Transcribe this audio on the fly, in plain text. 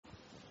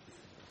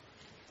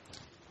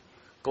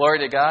Glory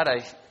to God.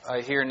 I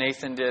hear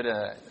Nathan did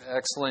an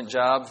excellent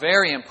job.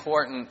 Very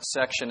important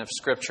section of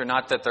Scripture.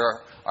 Not that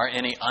there are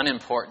any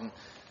unimportant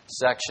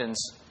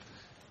sections,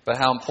 but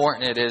how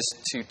important it is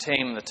to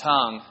tame the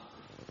tongue.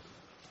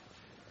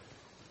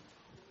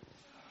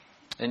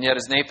 And yet,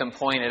 as Nathan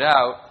pointed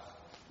out,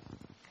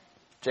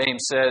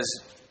 James says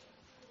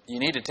you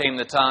need to tame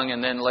the tongue,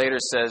 and then later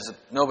says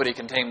nobody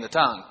can tame the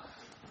tongue.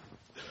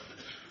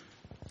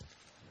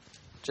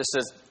 Just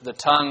as the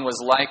tongue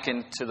was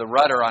likened to the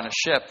rudder on a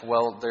ship,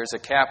 well, there's a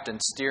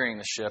captain steering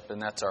the ship,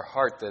 and that's our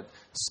heart that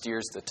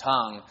steers the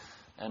tongue.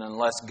 And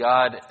unless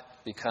God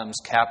becomes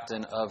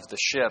captain of the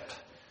ship,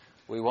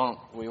 we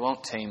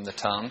won't tame the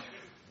tongue.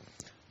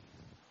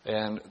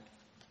 And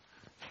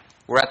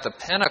we're at the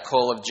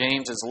pinnacle of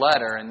James's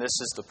letter, and this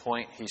is the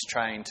point he's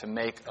trying to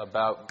make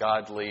about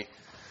godly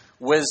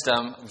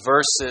wisdom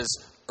versus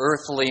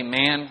earthly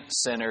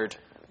man-centered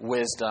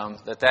wisdom.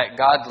 That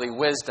godly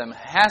wisdom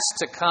has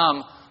to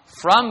come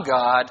from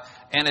God,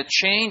 and a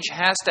change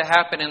has to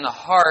happen in the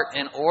heart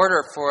in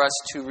order for us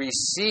to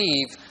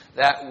receive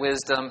that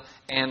wisdom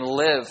and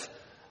live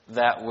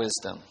that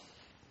wisdom.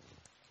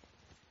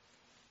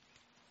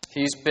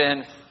 He's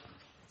been,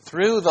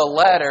 through the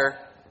letter,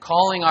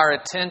 calling our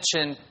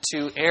attention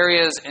to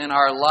areas in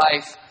our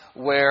life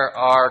where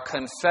our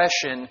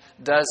confession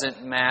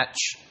doesn't match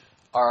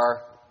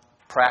our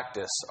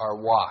practice, our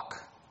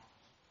walk.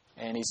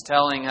 And he's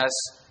telling us,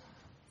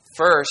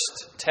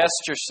 first,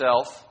 test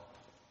yourself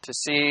to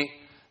see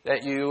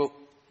that you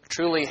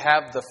truly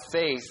have the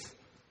faith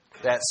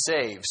that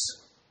saves.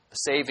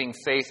 Saving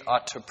faith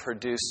ought to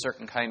produce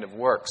certain kind of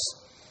works.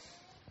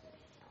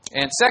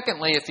 And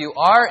secondly, if you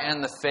are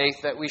in the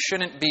faith, that we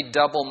shouldn't be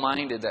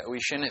double-minded, that we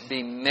shouldn't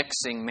be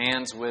mixing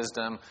man's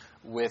wisdom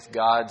with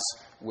God's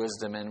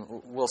wisdom. And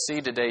we'll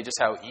see today just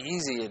how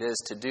easy it is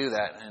to do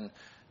that and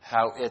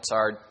how it's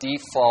our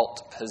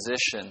default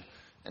position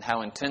and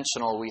how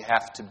intentional we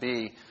have to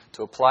be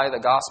to apply the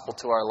gospel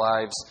to our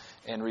lives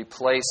and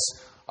replace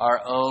our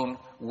own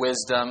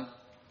wisdom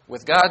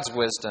with God's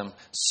wisdom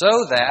so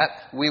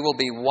that we will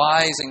be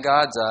wise in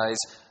God's eyes,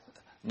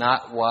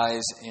 not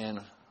wise in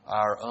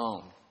our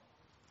own.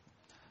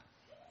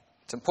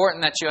 It's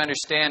important that you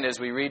understand as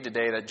we read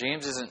today that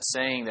James isn't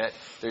saying that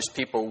there's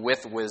people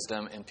with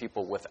wisdom and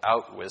people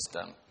without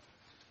wisdom.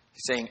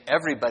 He's saying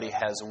everybody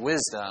has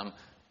wisdom.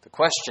 The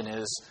question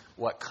is,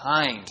 what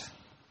kind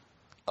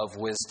of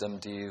wisdom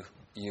do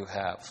you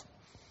have?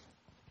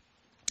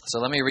 So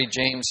let me read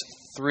James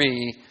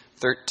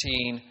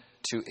 3:13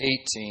 to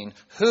 18.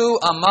 Who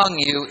among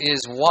you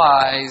is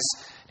wise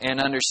and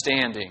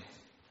understanding?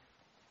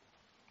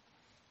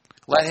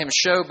 Let him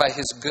show by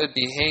his good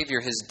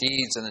behavior his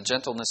deeds and the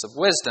gentleness of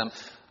wisdom.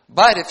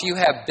 But if you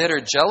have bitter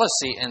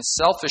jealousy and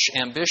selfish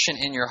ambition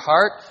in your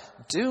heart,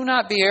 do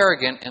not be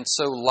arrogant and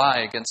so lie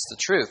against the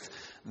truth.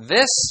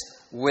 This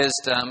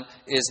wisdom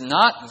is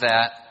not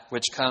that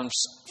which comes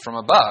from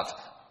above,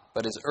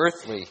 but is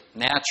earthly,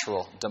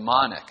 natural,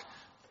 demonic.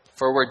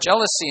 For where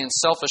jealousy and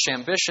selfish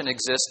ambition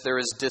exist, there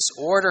is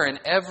disorder in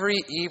every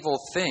evil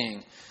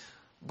thing.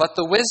 But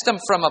the wisdom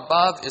from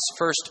above is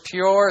first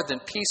pure, then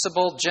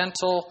peaceable,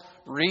 gentle,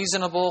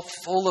 reasonable,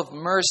 full of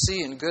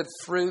mercy and good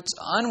fruits,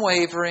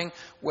 unwavering,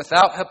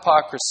 without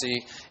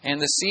hypocrisy.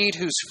 And the seed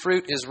whose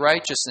fruit is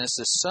righteousness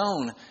is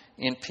sown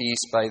in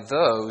peace by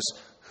those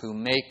who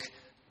make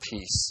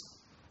peace.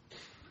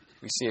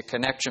 We see a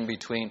connection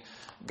between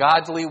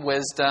godly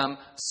wisdom,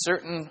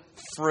 certain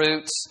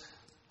fruits,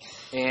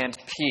 and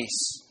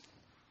peace.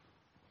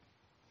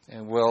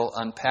 And we'll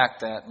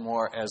unpack that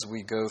more as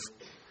we go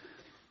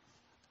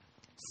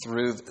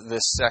through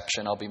this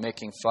section. I'll be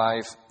making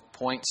 5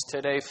 points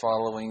today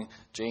following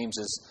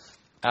James's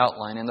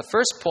outline. And the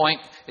first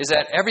point is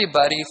that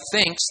everybody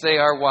thinks they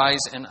are wise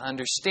and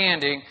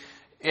understanding.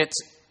 It's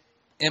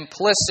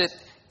implicit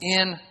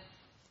in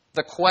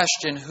the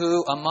question,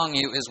 who among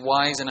you is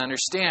wise and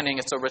understanding?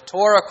 It's a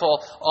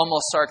rhetorical,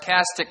 almost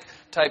sarcastic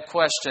type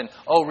question.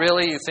 Oh,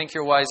 really? You think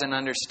you're wise and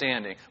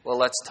understanding? Well,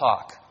 let's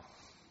talk.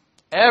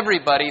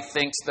 Everybody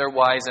thinks they're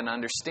wise and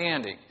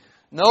understanding.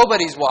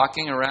 Nobody's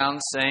walking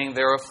around saying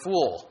they're a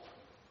fool.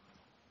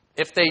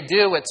 If they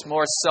do, it's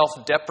more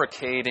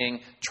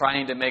self-deprecating,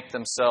 trying to make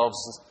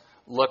themselves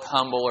look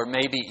humble or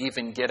maybe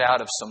even get out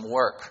of some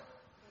work.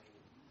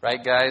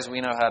 Right, guys? We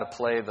know how to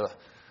play the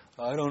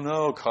I don't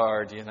know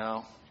card, you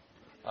know.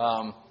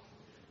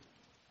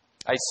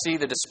 I see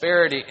the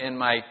disparity in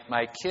my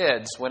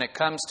kids. When it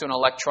comes to an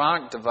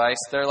electronic device,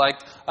 they're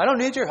like, I don't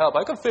need your help.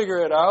 I can figure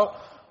it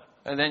out.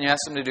 And then you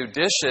ask them to do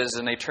dishes,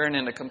 and they turn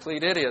into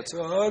complete idiots.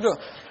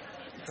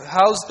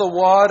 How's the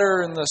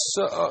water and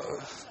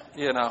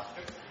you know.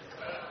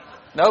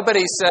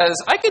 Nobody says,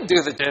 I can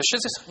do the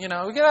dishes. You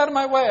know, get out of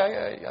my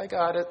way. I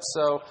got it.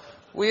 So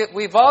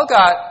we've all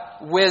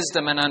got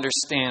wisdom and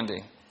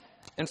understanding.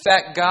 In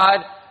fact,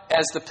 God,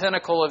 as the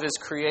pinnacle of His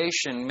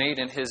creation, made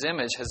in His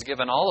image, has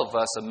given all of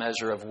us a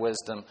measure of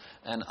wisdom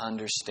and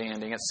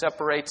understanding. It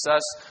separates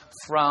us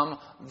from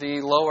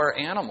the lower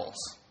animals.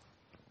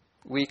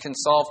 We can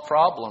solve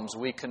problems.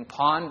 We can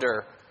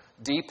ponder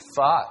deep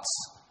thoughts.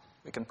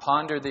 We can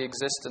ponder the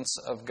existence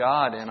of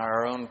God and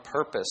our own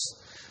purpose.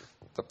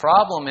 The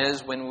problem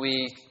is when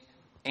we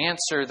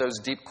answer those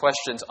deep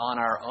questions on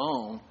our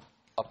own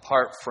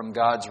apart from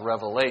God's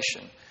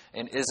revelation.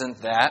 And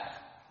isn't that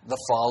the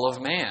fall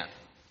of man?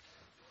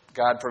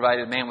 God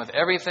provided man with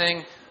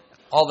everything,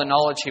 all the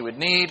knowledge he would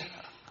need,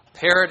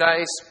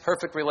 paradise,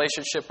 perfect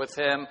relationship with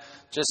him.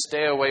 Just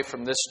stay away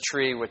from this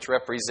tree, which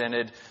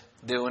represented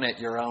doing it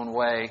your own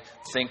way,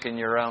 thinking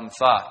your own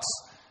thoughts.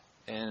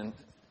 And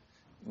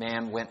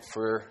man went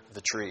for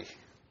the tree.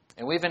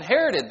 And we've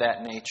inherited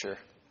that nature.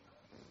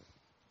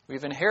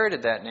 We've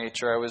inherited that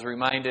nature. I was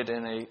reminded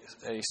in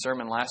a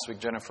sermon last week,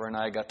 Jennifer and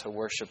I got to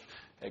worship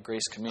at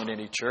Grace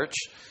Community Church,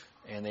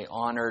 and they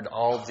honored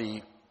all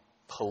the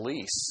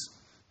police.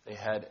 They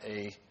had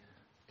a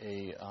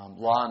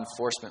law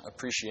enforcement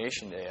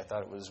appreciation day. I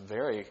thought it was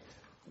very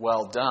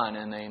well done,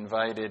 and they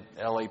invited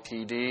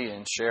LAPD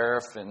and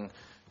sheriff and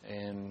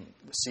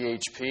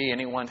CHP,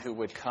 anyone who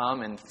would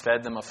come, and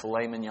fed them a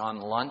filet mignon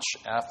lunch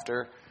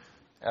after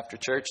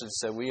church and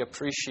said, "We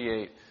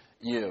appreciate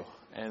you."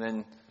 And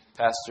then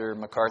Pastor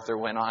MacArthur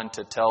went on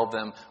to tell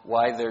them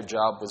why their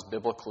job was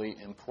biblically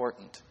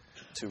important,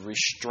 to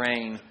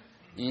restrain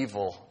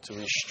evil, to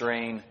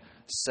restrain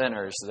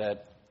sinners,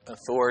 that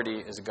authority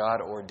is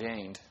God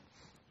ordained.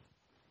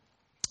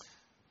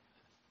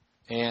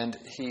 And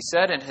he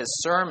said in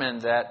his sermon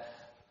that,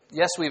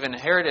 yes, we've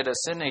inherited a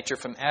sin nature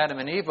from Adam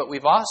and Eve, but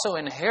we've also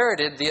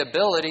inherited the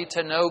ability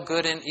to know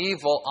good and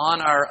evil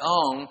on our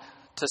own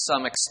to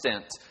some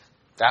extent.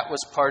 That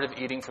was part of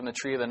eating from the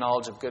tree of the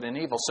knowledge of good and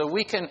evil. So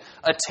we can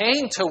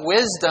attain to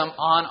wisdom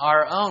on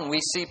our own. We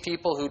see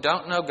people who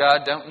don't know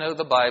God, don't know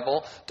the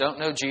Bible, don't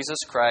know Jesus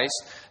Christ,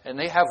 and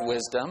they have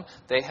wisdom,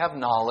 they have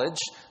knowledge,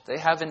 they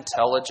have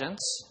intelligence.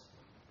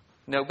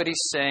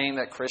 Nobody's saying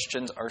that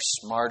Christians are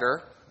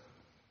smarter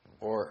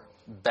or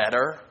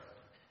better.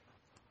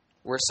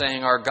 We're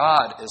saying our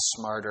God is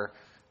smarter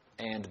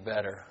and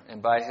better.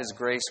 And by His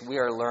grace, we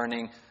are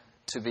learning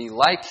to be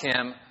like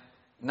Him,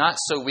 not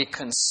so we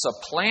can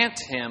supplant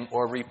Him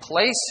or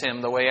replace Him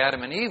the way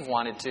Adam and Eve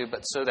wanted to,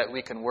 but so that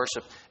we can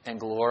worship and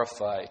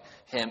glorify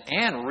Him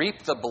and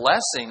reap the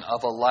blessing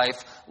of a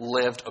life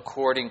lived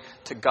according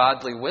to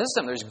godly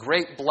wisdom. There's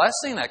great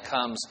blessing that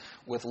comes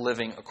with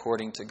living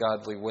according to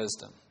godly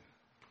wisdom.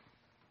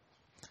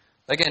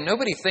 Again,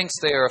 nobody thinks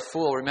they are a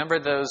fool. Remember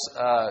those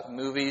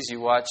movies you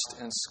watched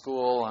in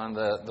school on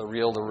the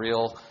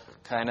reel-to-reel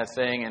kind of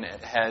thing, and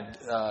it had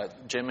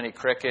Jiminy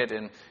Cricket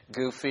and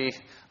Goofy.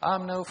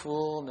 I'm no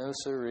fool, no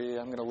siree,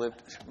 I'm going to live.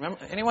 Remember,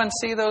 anyone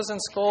see those in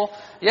school?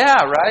 Yeah,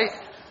 right?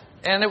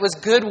 And it was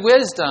good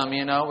wisdom,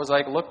 you know. It was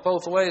like, look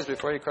both ways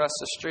before you cross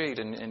the street,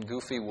 and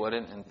Goofy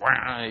wouldn't, and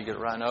you get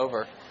run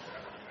over.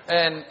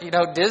 And, you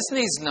know,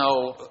 Disney's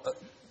no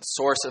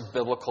source of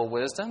biblical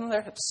wisdom.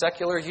 They're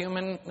secular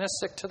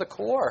humanistic to the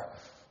core.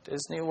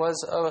 Disney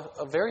was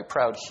a very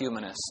proud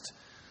humanist.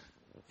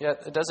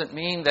 Yet it doesn't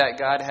mean that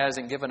God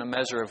hasn't given a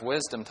measure of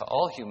wisdom to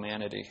all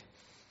humanity.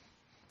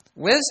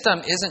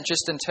 Wisdom isn't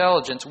just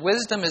intelligence.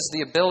 Wisdom is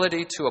the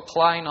ability to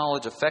apply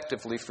knowledge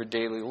effectively for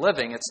daily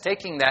living. It's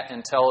taking that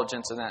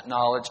intelligence and that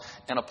knowledge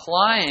and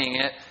applying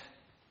it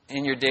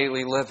in your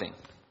daily living.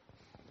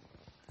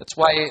 That's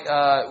why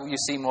you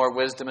see more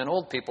wisdom in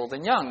old people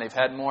than young. They've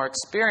had more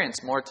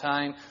experience, more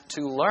time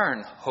to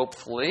learn,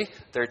 hopefully.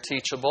 They're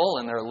teachable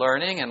and they're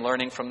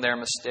learning from their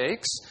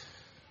mistakes.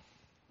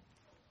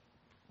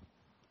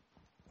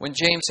 When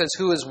James says,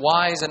 who is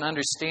wise and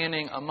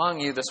understanding among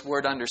you, this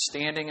word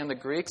understanding in the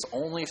Greek is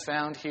only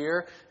found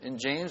here in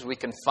James. We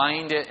can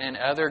find it in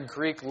other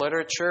Greek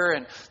literature,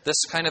 and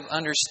this kind of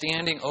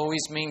understanding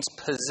always means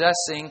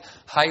possessing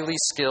highly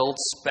skilled,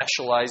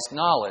 specialized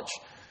knowledge.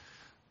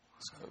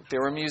 So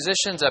there were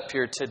musicians up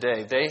here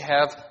today. They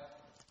have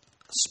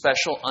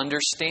special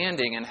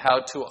understanding in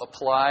how to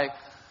apply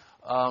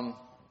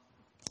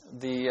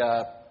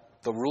the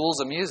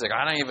rules of music.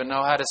 I don't even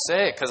know how to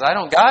say it because I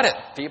don't got it,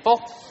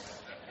 people.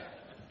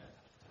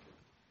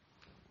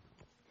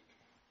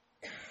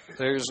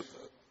 There's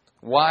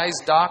wise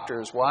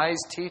doctors, wise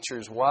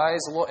teachers,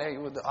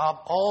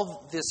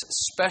 all this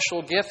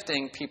special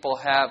gifting people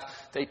have.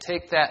 They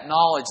take that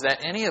knowledge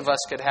that any of us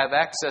could have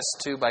access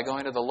to by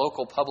going to the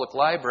local public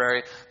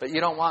library, but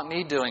you don't want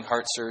me doing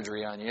heart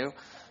surgery on you.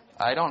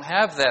 I don't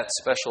have that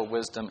special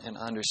wisdom and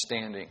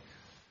understanding.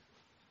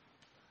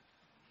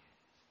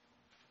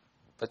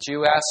 But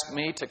you ask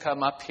me to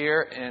come up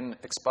here and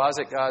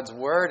exposit God's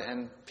Word,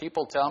 and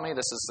people tell me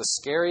this is the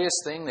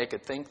scariest thing they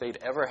could think they'd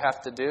ever have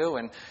to do,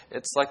 and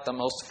it's like the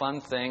most fun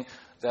thing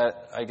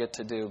that I get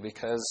to do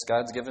because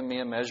God's given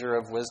me a measure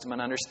of wisdom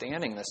and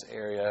understanding in this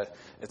area.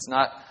 It's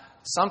not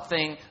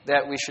something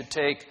that we should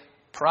take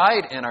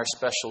pride in our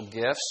special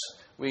gifts.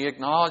 We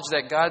acknowledge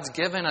that God's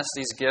given us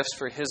these gifts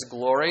for His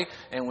glory,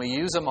 and we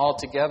use them all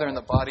together in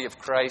the body of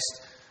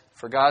Christ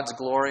for God's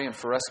glory and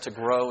for us to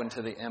grow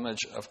into the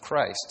image of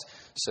Christ.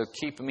 So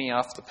keep me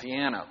off the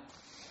piano.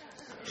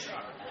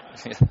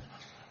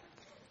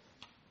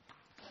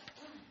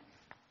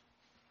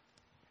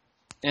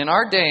 In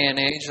our day and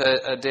age,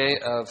 a day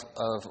of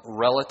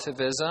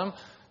relativism,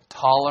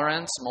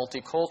 tolerance,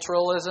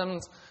 multiculturalism.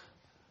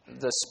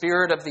 The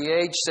spirit of the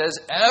age says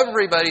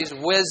everybody's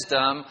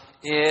wisdom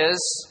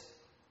is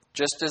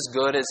just as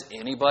good as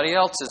anybody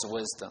else's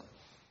wisdom.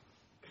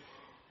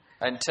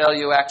 Until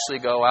you actually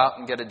go out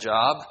and get a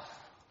job.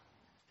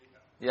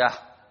 Yeah.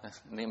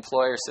 And the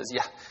employer says,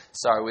 yeah,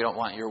 sorry, we don't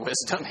want your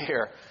wisdom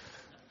here.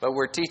 But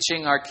we're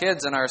teaching our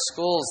kids in our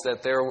schools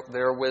that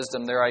their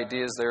wisdom, their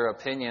ideas, their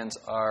opinions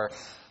are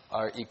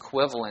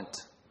equivalent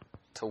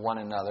to one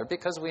another,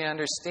 because we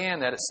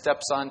understand that it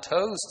steps on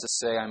toes to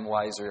say I'm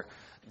wiser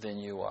than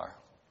you are.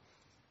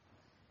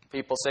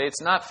 People say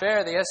it's not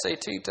fair, the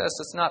SAT test,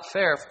 it's not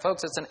fair.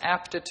 Folks, it's an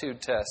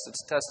aptitude test.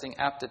 It's testing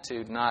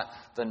aptitude, not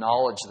the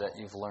knowledge that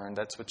you've learned.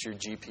 That's what your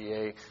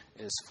GPA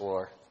is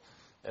for.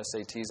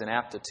 SAT is an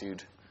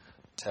aptitude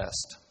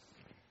test.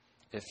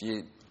 If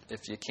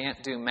you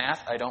can't do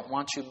math, I don't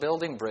want you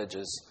building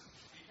bridges.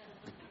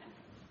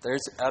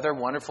 There's other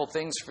wonderful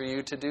things for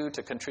you to do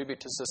to contribute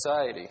to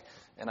society.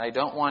 And I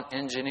don't want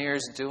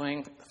engineers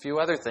doing a few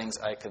other things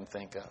I can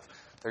think of.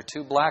 They're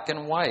too black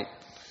and white.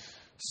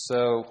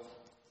 So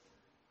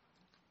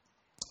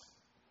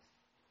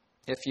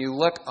if you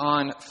look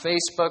on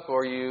Facebook,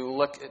 or you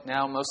look at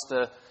now, most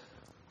of the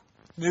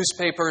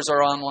newspapers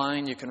are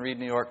online. You can read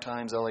New York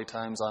Times, LA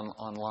Times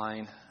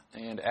online.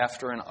 And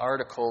after an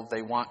article,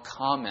 they want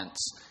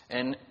comments.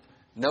 And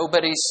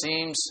nobody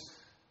seems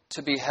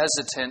to be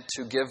hesitant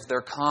to give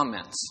their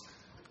comments.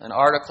 An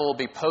article will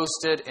be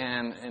posted,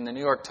 and in the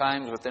New York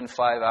Times, within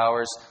 5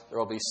 hours, there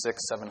will be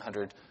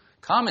 600-700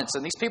 comments.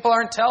 And these people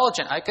are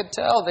intelligent. I could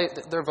tell.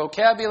 Their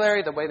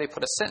vocabulary, the way they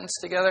put a sentence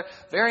together,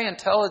 very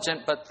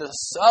intelligent, but the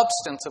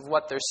substance of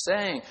what they're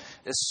saying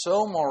is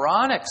so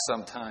moronic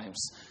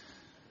sometimes.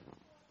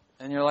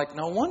 And you're like,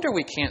 no wonder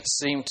we can't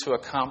seem to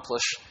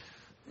accomplish,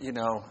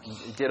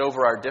 get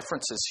over our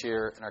differences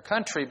here in our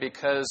country,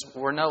 because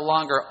we're no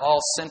longer all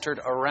centered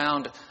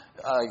around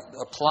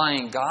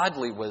applying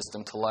godly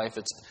wisdom to life.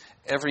 It's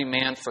every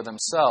man for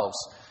themselves.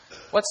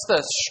 What's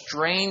the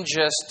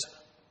strangest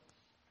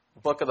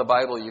book of the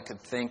Bible you could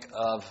think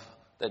of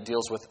that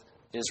deals with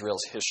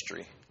Israel's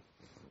history?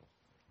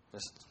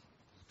 Just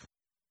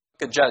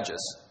look at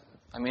Judges.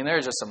 I mean,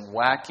 there's just some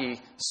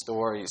wacky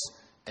stories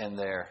in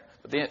there.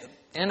 But the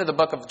end of the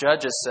book of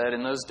Judges said,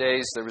 in those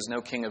days there was no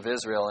king of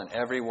Israel, and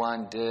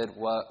everyone did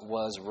what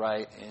was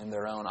right in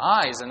their own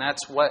eyes. And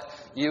that's what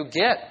you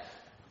get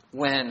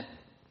when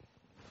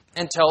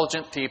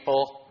intelligent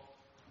people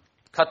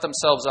cut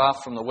themselves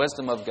off from the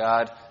wisdom of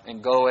God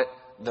and go it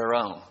their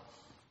own.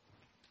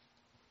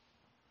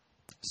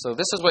 So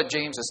this is what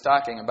James is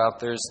talking about.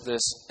 There's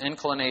this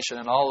inclination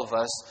in all of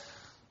us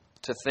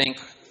to think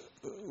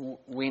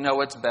we know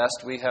what's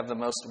best, we have the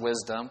most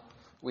wisdom,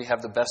 we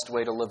have the best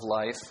way to live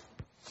life,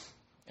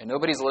 and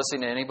nobody's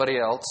listening to anybody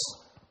else,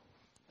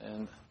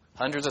 and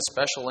hundreds of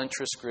special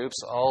interest groups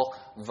all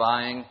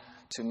vying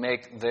to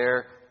make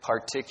their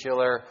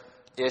particular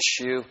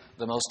issue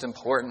the most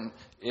important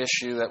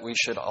issue that we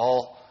should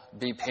all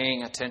be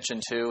paying attention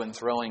to and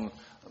throwing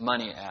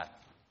money at.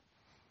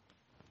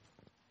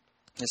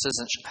 This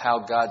isn't how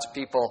God's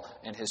people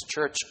and His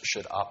church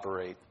should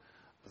operate,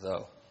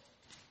 though.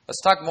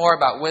 Let's talk more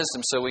about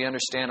wisdom so we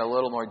understand a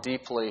little more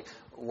deeply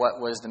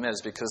what wisdom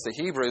is, because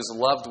the Hebrews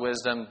loved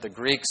wisdom, the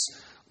Greeks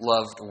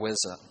loved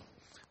wisdom.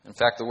 In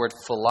fact, the word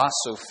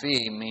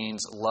philosophy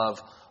means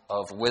love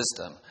of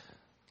wisdom.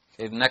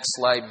 Okay, the next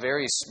slide,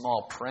 very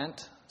small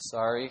print.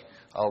 Sorry,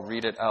 I'll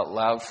read it out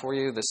loud for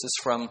you. This is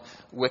from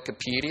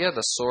Wikipedia,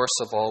 the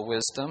source of all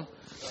wisdom.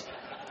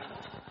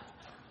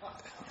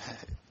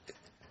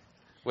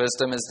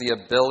 Wisdom is the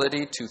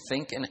ability to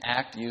think and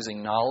act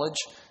using knowledge,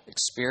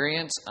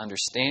 experience,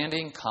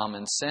 understanding,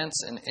 common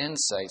sense, and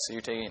insight. So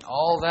you're taking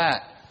all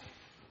that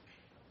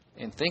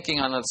and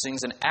thinking on those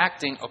things and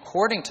acting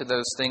according to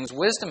those things.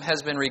 Wisdom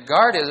has been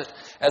regarded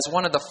as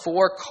one of the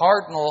 4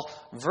 cardinal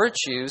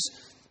virtues.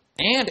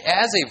 And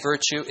as a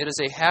virtue, it is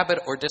a habit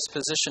or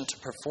disposition to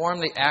perform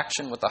the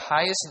action with the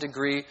highest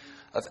degree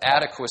of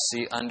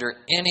adequacy under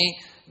any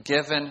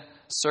given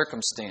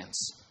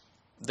circumstance.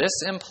 This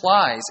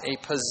implies a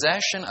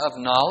possession of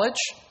knowledge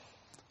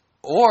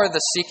or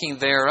the seeking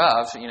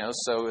thereof.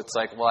 So it's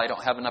like, well, I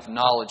don't have enough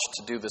knowledge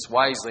to do this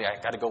wisely.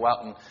 I've got to go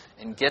out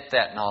and get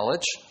that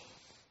knowledge.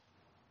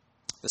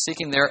 The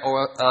seeking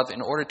thereof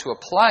in order to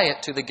apply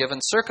it to the given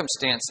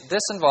circumstance.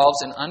 This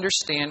involves an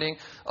understanding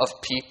of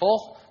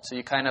people. So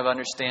you kind of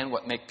understand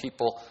what make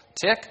people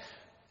tick.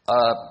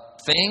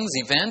 Things,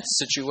 events,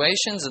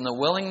 situations, and the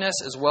willingness,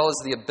 as well as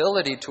the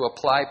ability to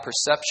apply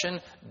perception,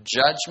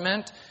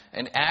 judgment,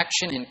 and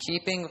action in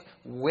keeping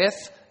with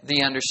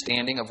the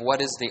understanding of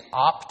what is the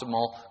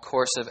optimal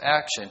course of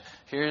action.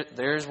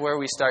 There's where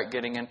we start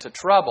getting into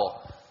trouble.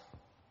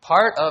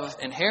 Part of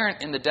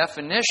inherent in the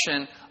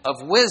definition of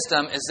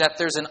wisdom is that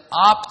there's an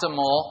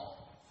optimal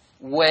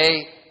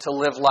way to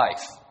live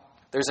life.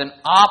 There's an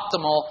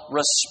optimal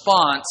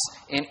response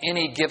in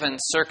any given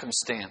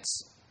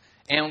circumstance.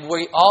 And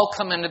we all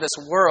come into this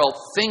world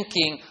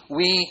thinking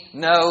we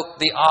know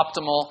the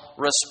optimal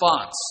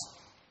response.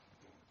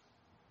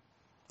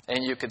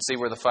 And you can see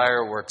where the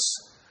fireworks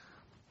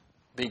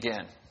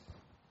begin.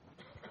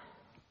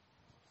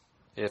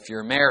 If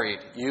you're married,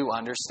 you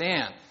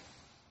understand.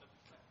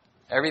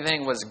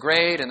 Everything was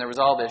great, and there was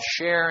all this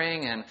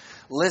sharing and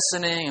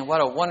listening, and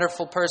what a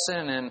wonderful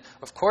person. And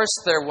of course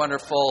they're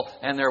wonderful,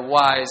 and they're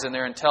wise, and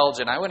they're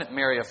intelligent. I wouldn't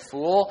marry a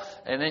fool.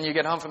 And then you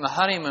get home from the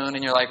honeymoon,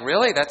 and you're like,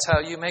 really? That's how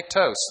you make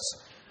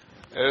toasts?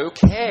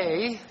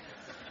 Okay.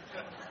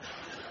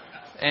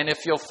 And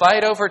if you'll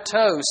fight over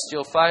toast,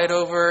 you'll fight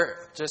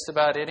over just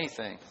about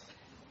anything.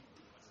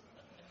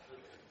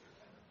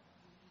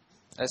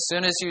 As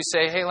soon as you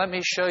say, hey, let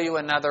me show you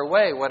another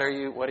way, what are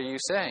you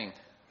saying?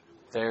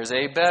 There's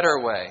a better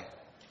way.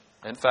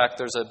 In fact,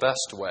 there's a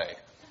best way.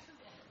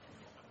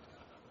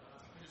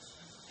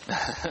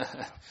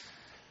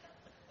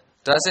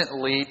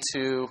 Doesn't lead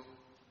to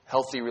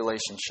healthy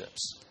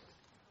relationships.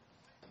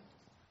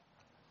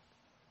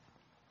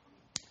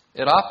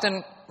 It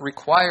often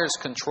requires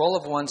control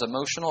of one's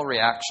emotional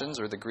reactions,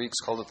 or the Greeks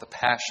called it the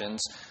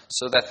passions,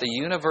 so that the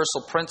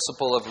universal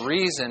principle of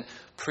reason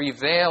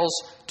prevails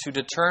to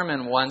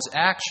determine one's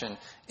action.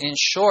 In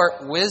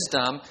short,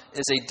 wisdom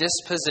is a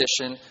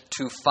disposition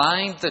to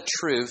find the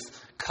truth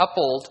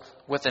coupled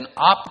with an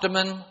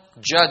optimum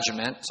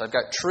judgment. So I've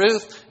got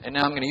truth, and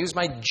now I'm going to use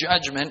my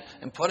judgment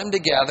and put them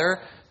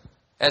together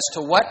as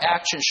to what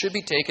action should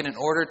be taken in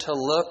order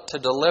to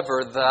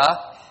deliver the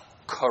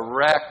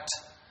correct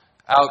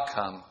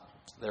outcome.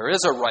 There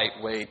is a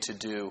right way to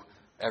do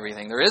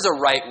everything. There is a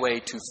right way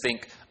to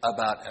think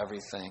about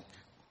everything.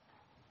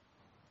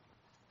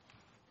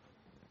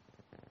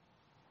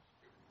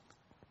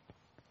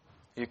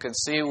 You can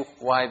see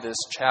why this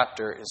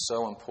chapter is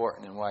so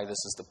important and why this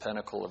is the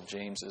pinnacle of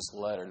James's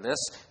letter. This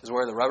is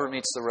where the rubber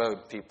meets the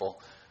road,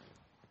 people.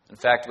 In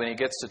fact, when he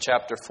gets to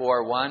chapter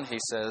 4:1, he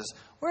says,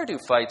 where do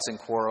fights and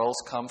quarrels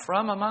come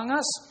from among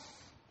us?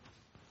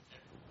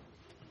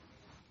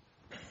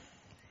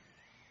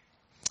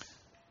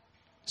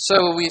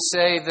 So we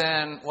say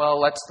then, well,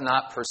 let's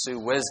not pursue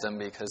wisdom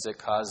because it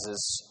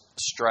causes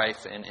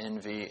strife and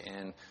envy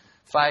and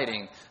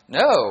fighting.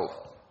 No,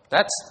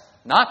 that's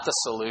not the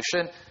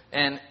solution.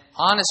 And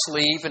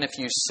honestly, even if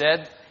you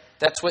said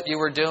that's what you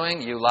were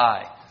doing, you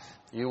lie.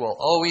 You will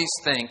always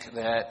think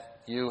that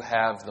you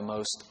have the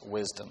most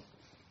wisdom.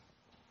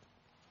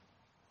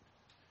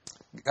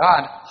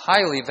 God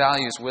highly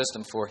values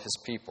wisdom for His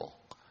people.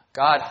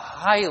 God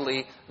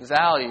highly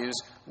values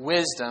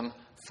wisdom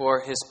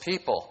for His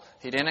people.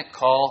 He didn't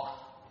call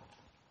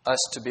us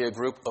to be a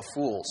group of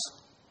fools.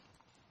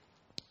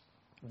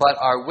 But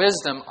our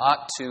wisdom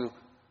ought to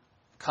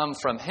come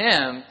from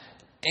Him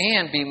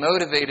and be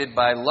motivated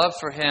by love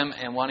for Him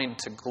and wanting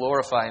to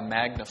glorify and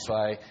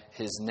magnify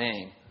His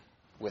name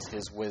with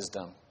His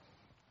wisdom.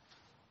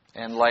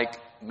 And like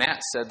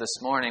Matt said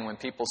this morning, when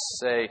people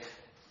say,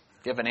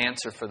 give an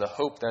answer for the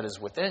hope that is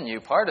within you,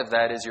 part of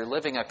that is you're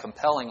living a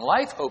compelling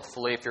life,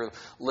 hopefully, if you're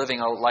living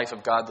a life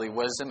of godly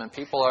wisdom. And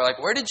people are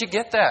like, where did you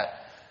get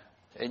that?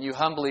 And you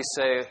humbly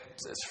say,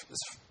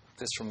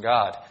 it's from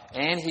God.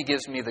 And He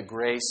gives me the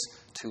grace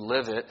to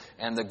live it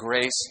and the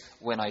grace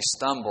when I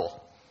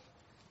stumble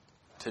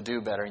to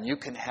do better. And you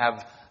can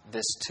have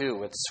this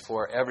too. It's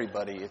for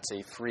everybody. It's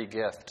a free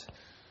gift.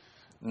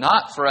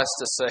 Not for us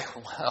to say,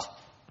 well,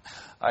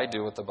 I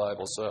do what the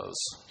Bible says.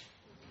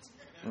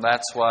 And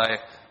that's why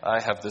I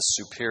have this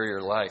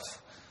superior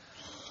life.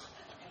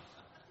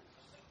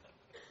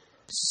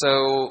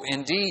 So,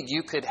 indeed,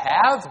 you could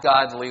have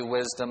godly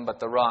wisdom, but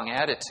the wrong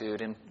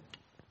attitude. And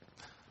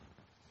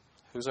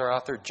who's our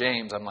author?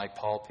 James. I'm like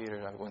Paul,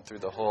 Peter. I went through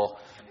the whole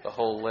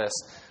list.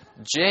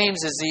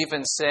 James is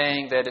even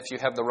saying that if you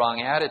have the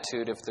wrong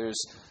attitude, if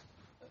there's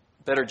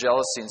bitter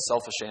jealousy and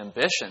selfish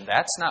ambition,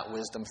 that's not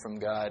wisdom from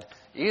God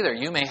either.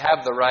 You may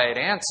have the right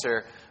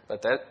answer,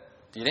 but that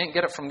you didn't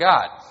get it from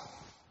God.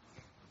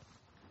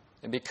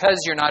 And because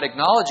you're not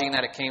acknowledging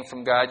that it came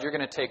from God, you're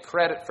going to take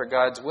credit for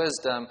God's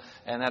wisdom,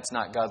 and that's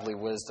not godly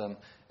wisdom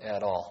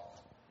at all.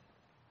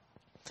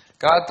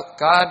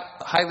 God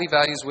highly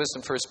values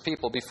wisdom for His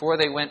people. Before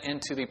they went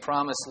into the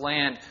promised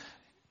land,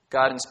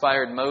 God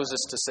inspired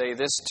Moses to say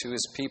this to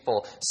His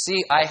people.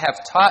 See, I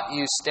have taught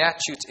you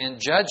statutes and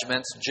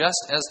judgments,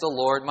 just as the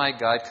Lord my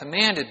God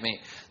commanded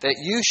me, that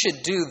you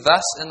should do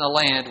thus in the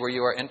land where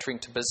you are entering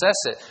to possess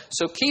it.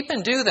 So keep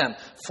and do them,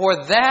 for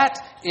that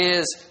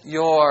is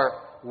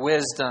your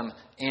wisdom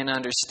and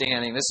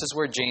understanding. This is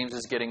where James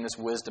is getting this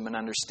wisdom and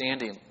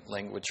understanding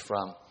language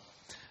from.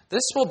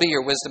 This will be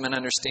your wisdom and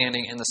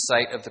understanding in the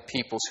sight of the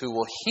peoples who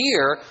will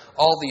hear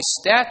all these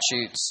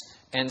statutes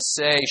and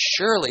say,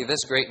 surely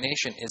this great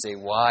nation is a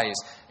wise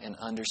and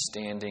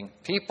understanding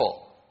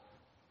people.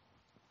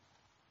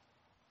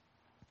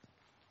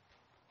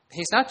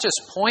 He's not just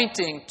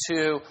pointing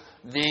to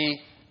the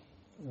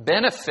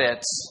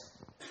benefits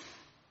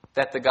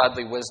that the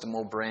godly wisdom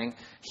will bring.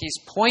 He's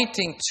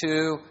pointing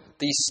to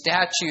the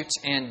statutes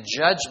and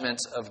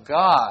judgments of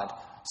God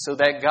so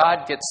that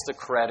God gets the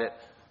credit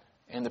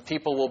and the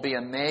people will be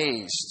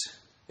amazed.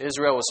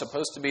 Israel was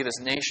supposed to be this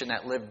nation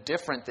that lived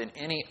different than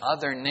any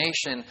other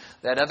nation,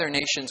 that other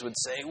nations would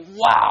say,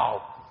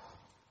 wow!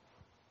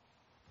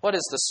 What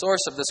is the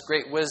source of this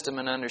great wisdom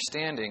and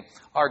understanding?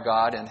 Our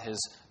God and His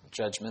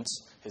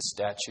judgments, His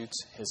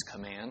statutes, His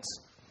commands.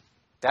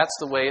 That's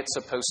the way it's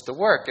supposed to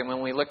work. And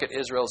when we look at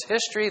Israel's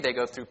history, they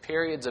go through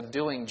periods of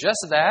doing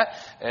just that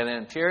and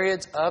then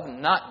periods of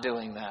not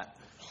doing that.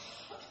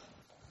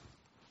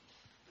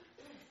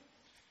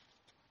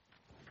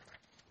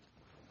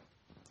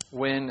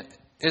 When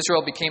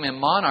Israel became a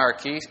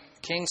monarchy,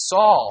 King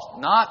Saul,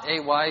 not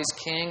a wise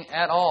king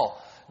at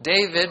all.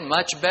 David,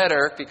 much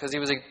better because he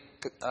was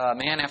a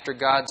man after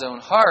God's own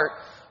heart.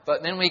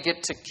 But then we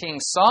get to King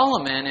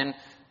Solomon, and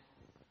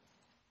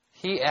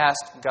he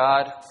asked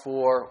God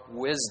for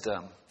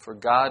wisdom, for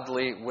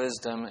godly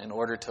wisdom in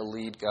order to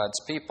lead God's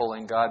people.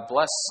 And God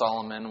blessed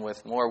Solomon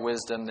with more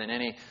wisdom than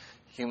any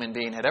human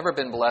being had ever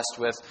been blessed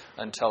with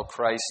until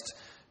Christ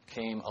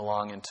came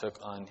along and took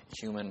on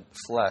human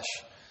flesh.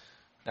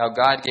 Now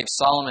God gave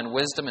Solomon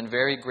wisdom and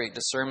very great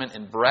discernment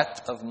and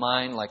breadth of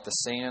mind, like the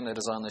sand that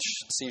is on the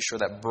seashore.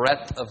 That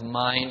breadth of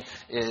mind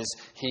is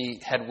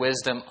he had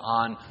wisdom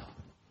on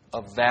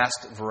a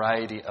vast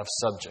variety of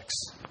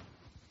subjects.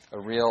 A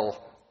real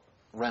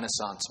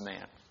Renaissance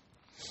man.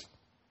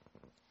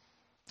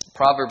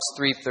 Proverbs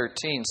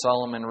 3:13,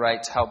 Solomon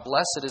writes, "How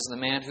blessed is the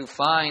man who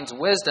finds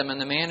wisdom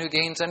and the man who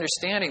gains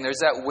understanding."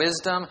 There's that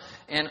wisdom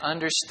and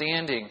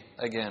understanding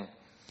again.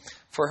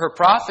 "For her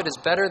profit is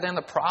better than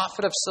the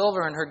profit of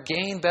silver, and her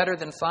gain better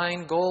than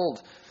fine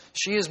gold.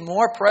 She is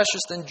more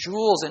precious than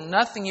jewels, and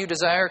nothing you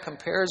desire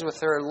compares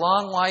with her.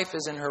 Long life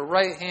is in her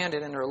right hand,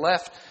 and in her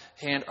left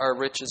hand are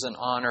riches and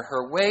honor.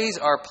 Her ways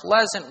are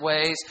pleasant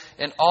ways,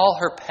 and all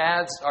her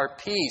paths are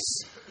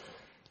peace."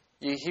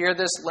 You hear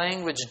this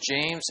language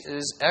James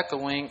is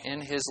echoing in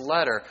his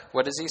letter.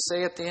 What does he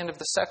say at the end of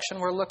the section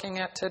we're looking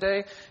at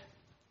today?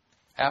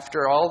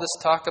 After all this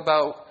talk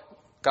about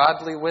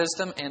godly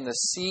wisdom, "and the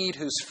seed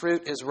whose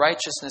fruit is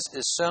righteousness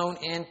is sown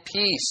in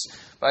peace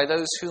by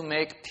those who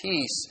make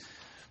peace."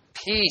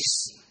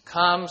 Peace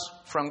comes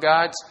from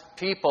God's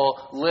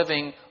people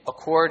living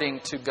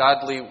according to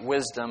godly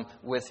wisdom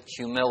with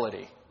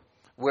humility.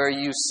 Where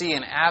you see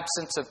an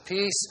absence of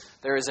peace,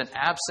 there is an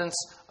absence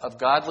of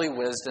godly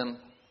wisdom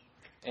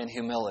and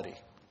humility.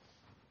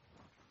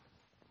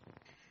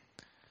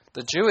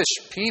 The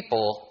Jewish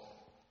people,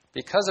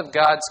 because of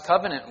God's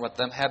covenant with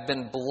them, have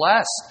been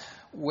blessed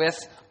with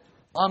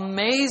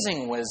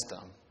amazing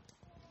wisdom,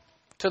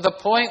 to the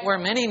point where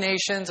many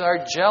nations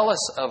are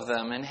jealous of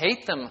them and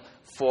hate them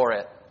for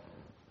it.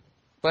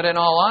 But in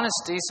all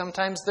honesty,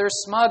 sometimes they're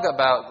smug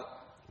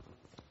about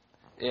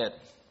it.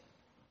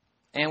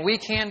 And we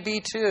can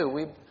be too.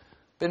 We've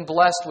been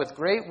blessed with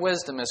great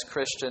wisdom as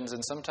Christians,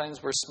 and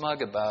sometimes we're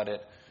smug about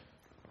it.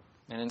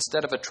 And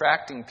instead of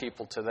attracting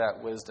people to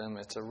that wisdom,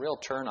 it's a real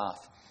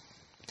turnoff.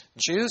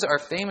 Jews are a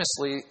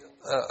famously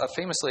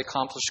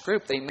accomplished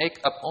group. They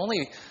make up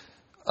only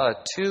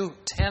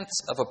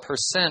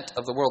 0.2%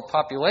 of the world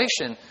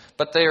population,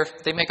 but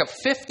they make up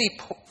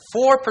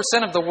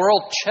 54% of the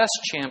world chess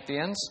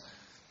champions,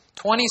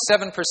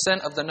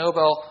 27% of the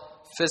Nobel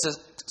Physics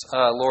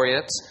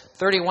laureates,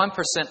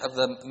 31% of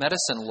the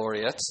medicine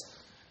laureates.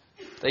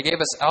 They gave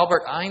us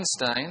Albert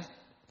Einstein,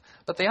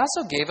 but they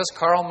also gave us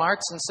Karl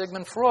Marx and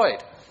Sigmund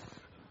Freud.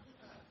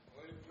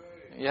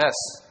 Yes.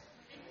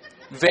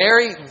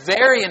 Very,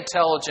 very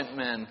intelligent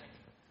men.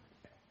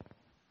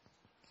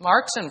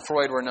 Marx and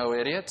Freud were no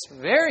idiots.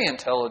 Very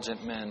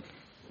intelligent men.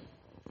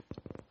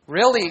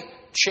 Really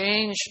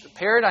changed,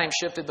 paradigm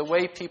shifted the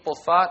way people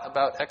thought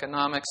about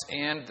economics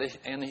and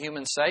the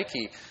human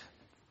psyche.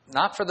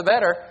 Not for the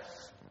better,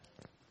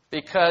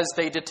 because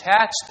they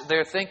detached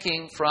their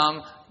thinking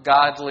from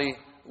godly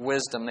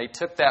wisdom. They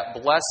took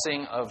that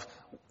blessing of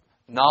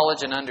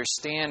knowledge and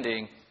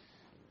understanding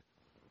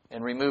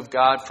and removed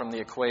God from the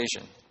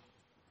equation.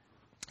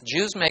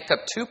 Jews make up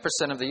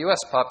 2% of the U.S.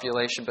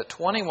 population, but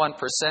 21%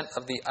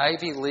 of the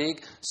Ivy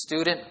League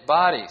student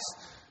bodies.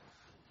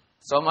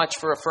 So much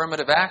for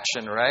affirmative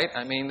action, right?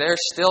 I mean, they're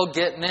still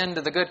getting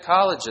into the good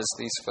colleges,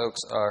 these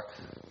folks are.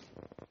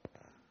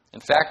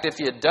 In fact, if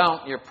you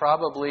don't, you're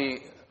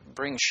probably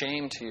bring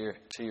shame to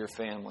your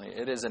family.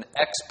 It is an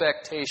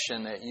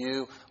expectation that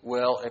you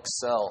will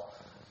excel.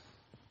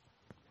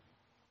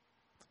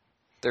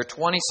 They're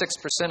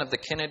 26% of the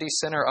Kennedy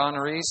Center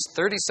honorees,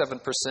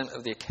 37%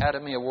 of the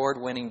Academy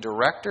Award-winning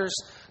directors,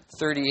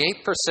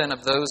 38%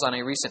 of those on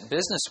a recent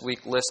Business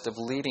Week list of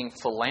leading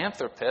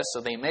philanthropists.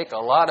 So they make a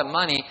lot of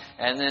money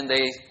and then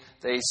they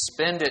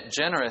spend it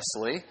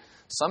generously,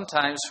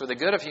 sometimes for the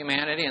good of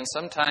humanity and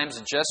sometimes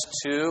just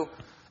to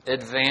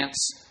advance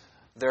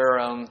their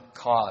own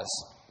cause.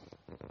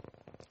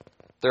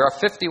 There are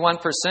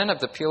 51% of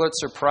the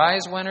Pulitzer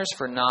Prize winners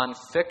for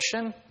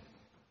nonfiction.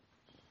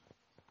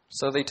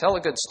 So they tell a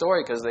good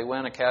story because they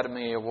win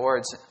Academy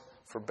Awards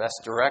for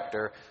Best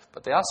Director,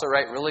 but they also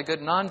write really good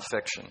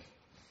nonfiction.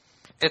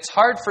 It's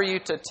hard for you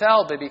to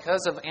tell, but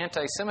because of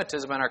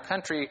anti-Semitism in our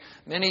country,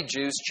 many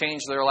Jews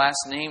changed their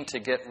last name to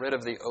get rid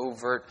of the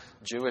overt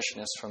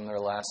Jewishness from their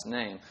last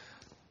name.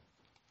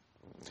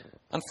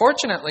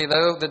 Unfortunately,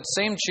 though, the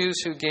same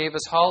Jews who gave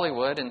us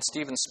Hollywood and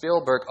Steven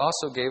Spielberg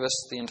also gave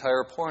us the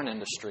entire porn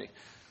industry.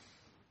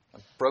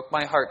 It broke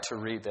my heart to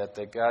read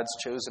that God's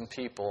chosen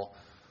people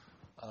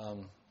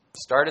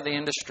started the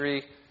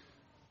industry,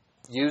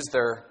 used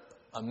their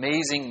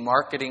amazing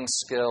marketing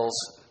skills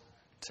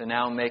to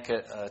now make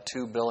it a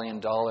 $2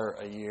 billion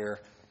a year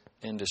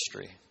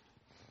industry.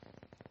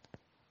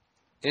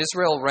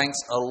 Israel ranks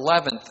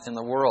 11th in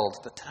the world.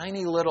 That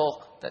tiny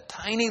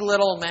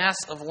little mass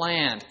of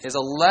land is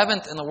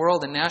 11th in the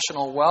world in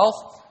national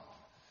wealth,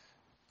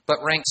 but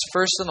ranks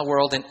first in the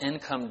world in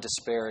income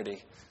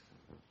disparity.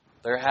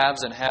 There are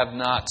haves and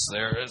have-nots.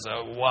 There is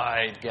a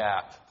wide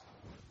gap.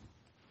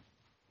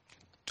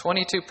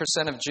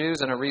 22% of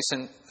Jews in a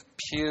recent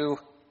Pew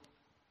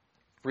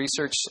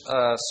Research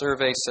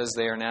survey says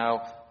they are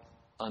now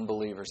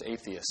unbelievers,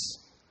 atheists.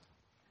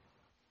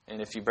 And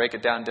if you break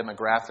it down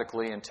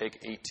demographically and take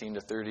 18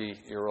 to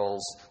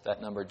 30-year-olds, that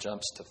number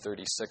jumps to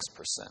 36%.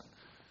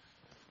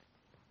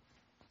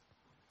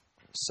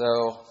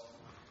 So,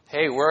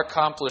 hey, we're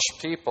accomplished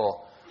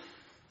people.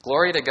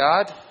 Glory to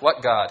God.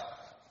 What God?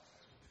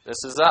 This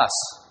is us.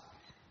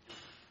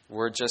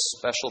 We're just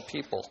special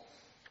people.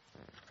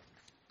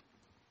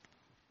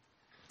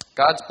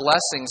 God's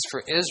blessings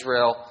for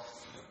Israel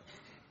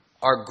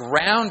are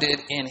grounded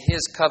in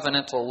His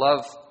covenantal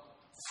love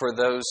for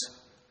those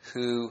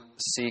who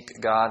seek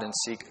God and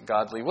seek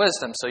godly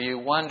wisdom. So you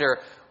wonder,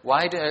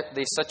 why are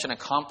they such an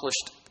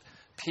accomplished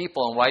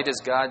people, and why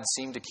does God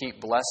seem to keep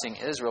blessing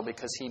Israel?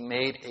 Because He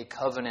made a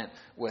covenant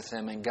with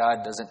them, and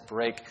God doesn't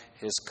break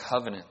His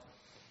covenant.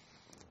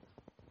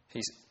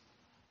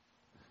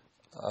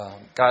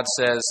 God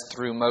says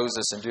through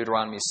Moses in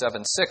Deuteronomy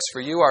 7:6, "For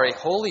you are a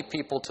holy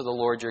people to the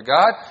Lord your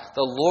God.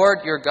 The Lord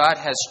your God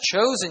has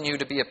chosen you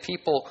to be a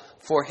people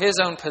for His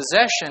own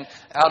possession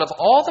out of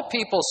all the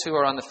peoples who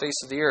are on the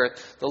face of the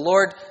earth. The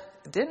Lord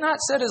did not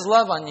set His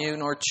love on you,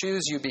 nor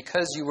choose you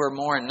because you were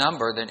more in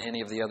number than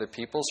any of the other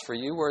peoples, for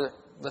you were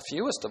the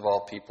fewest of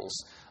all peoples.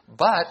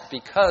 But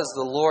because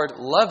the Lord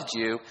loved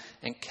you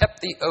and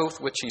kept the oath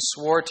which He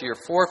swore to your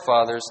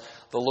forefathers,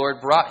 the Lord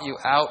brought you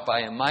out by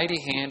a mighty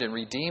hand and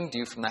redeemed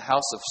you from the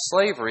house of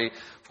slavery,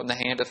 from the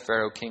hand of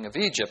Pharaoh king of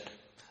Egypt.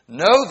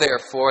 Know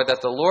therefore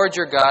that the Lord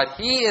your God,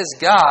 He is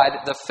God,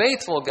 the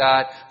faithful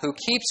God, who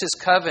keeps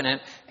His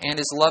covenant and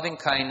His loving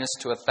kindness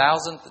to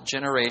 1,000th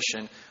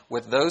generation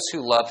with those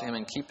who love Him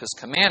and keep His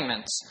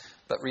commandments,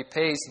 but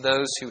repays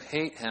those who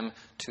hate Him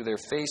to their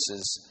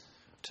faces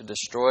to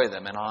destroy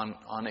them." And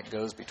on it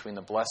goes between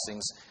the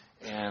blessings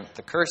and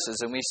the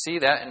curses. And we see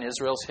that in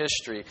Israel's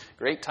history.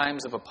 Great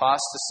times of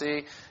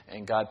apostasy,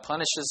 and God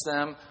punishes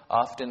them,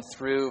 often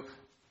through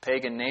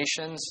pagan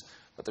nations.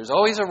 But there's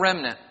always a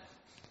remnant,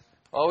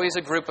 always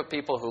a group of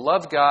people who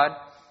love God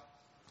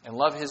and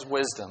love His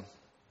wisdom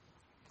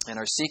and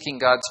are seeking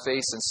God's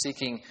face and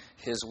seeking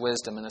His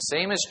wisdom. And the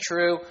same is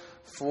true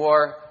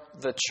for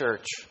the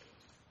church.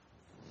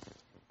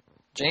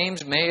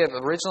 James may have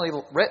originally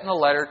written a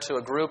letter to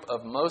a group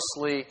of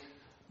mostly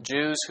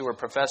Jews who were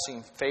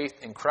professing faith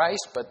in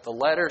Christ, but the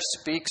letter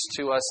speaks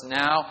to us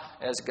now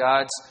as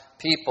God's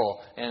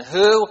people. "And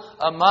who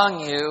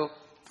among you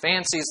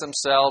fancies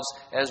themselves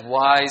as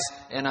wise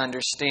and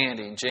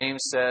understanding?"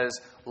 James says,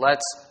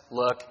 let's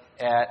look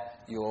at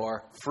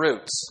your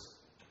fruits.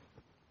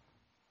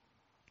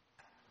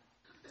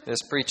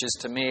 This preaches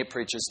to me,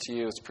 preaches to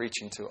you, it's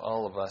preaching to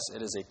all of us.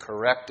 It is a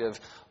corrective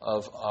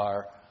of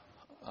our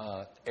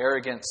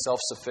arrogant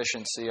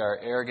self-sufficiency, our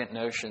arrogant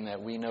notion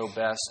that we know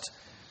best,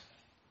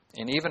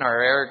 and even our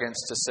arrogance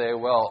to say,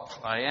 well,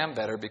 I am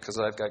better because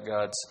I've got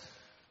God's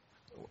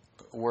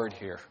word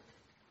here.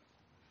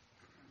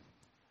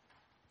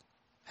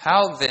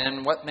 How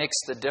then, what makes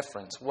the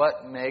difference?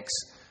 What makes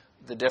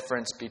the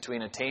difference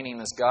between attaining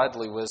this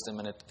godly wisdom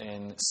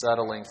and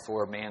settling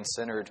for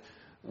man-centered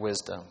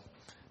wisdom?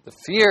 The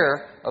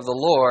fear of the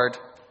Lord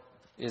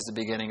is the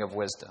beginning of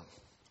wisdom.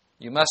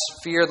 You must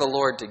fear the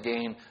Lord to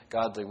gain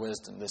godly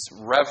wisdom. This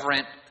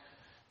reverent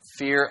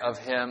fear of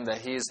Him, that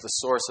He is the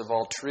source of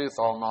all truth,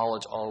 all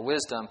knowledge, all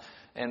wisdom.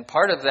 And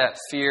part of that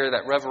fear,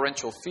 that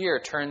reverential fear,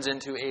 turns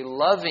into a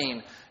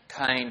loving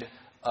kind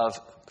of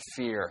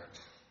fear.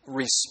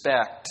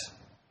 Respect.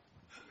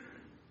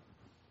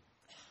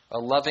 A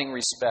loving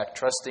respect,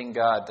 trusting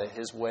God that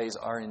His ways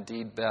are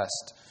indeed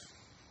best.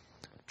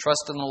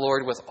 Trust in the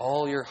Lord with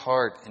all your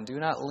heart and do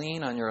not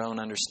lean on your own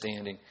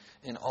understanding.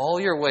 In all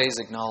your ways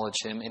acknowledge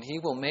Him, and He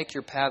will make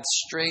your paths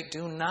straight.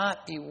 Do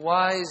not be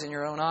wise in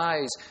your own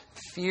eyes.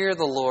 Fear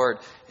the Lord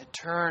and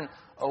turn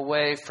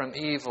away from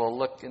evil.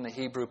 Look in the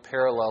Hebrew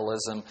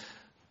parallelism.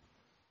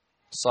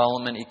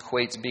 Solomon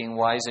equates being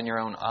wise in your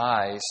own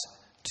eyes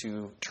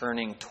to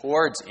turning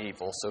towards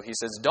evil. So he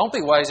says, don't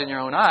be wise in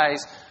your own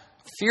eyes.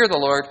 Fear the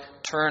Lord.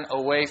 Turn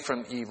away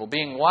from evil.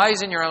 Being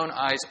wise in your own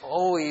eyes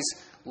always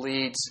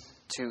leads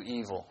to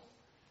evil.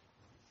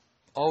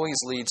 Always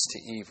leads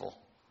to evil.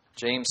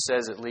 James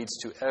says it leads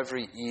to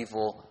every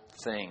evil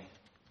thing.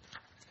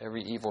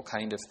 Every evil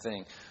kind of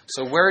thing.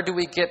 So where do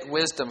we get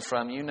wisdom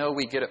from? You know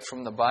we get it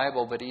from the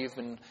Bible, but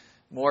even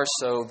more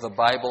so the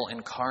Bible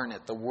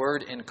incarnate, the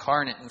Word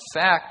incarnate. In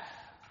fact,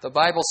 the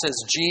Bible says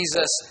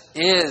Jesus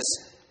is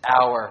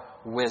our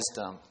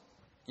wisdom.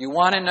 You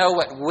want to know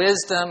what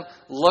wisdom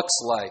looks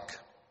like?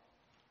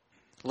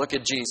 Look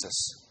at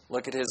Jesus.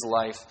 Look at His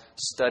life.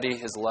 Study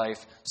His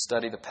life.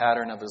 Study the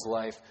pattern of His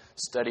life.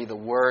 Study the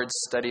words.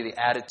 Study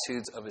the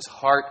attitudes of His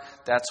heart.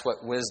 That's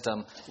what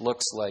wisdom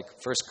looks like.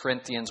 1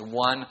 Corinthians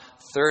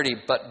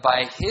 1:30. But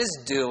by His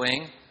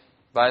doing,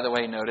 by the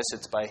way, notice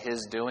it's by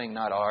His doing,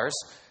 not ours.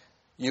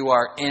 You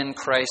are in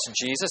Christ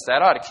Jesus.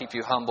 That ought to keep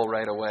you humble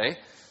right away.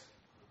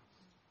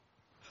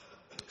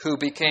 Who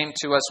became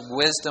to us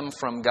wisdom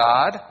from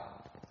God,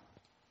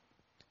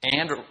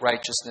 and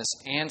righteousness,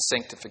 and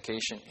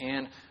sanctification,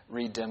 and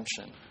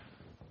redemption.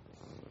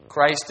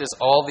 Christ is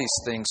all these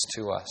things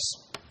to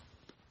us.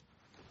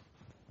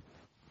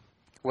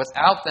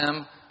 Without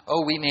them,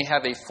 we may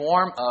have a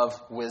form of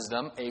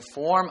wisdom, a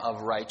form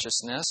of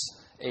righteousness,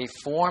 a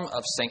form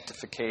of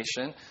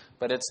sanctification,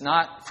 but it's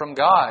not from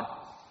God.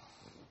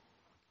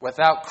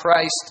 Without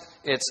Christ,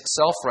 it's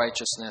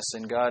self-righteousness,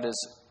 and God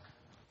is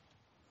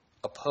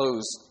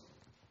opposed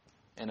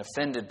and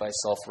offended by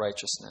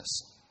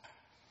self-righteousness.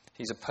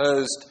 He's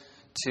opposed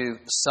to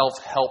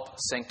self-help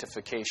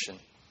sanctification.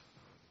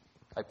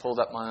 I pulled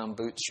up my own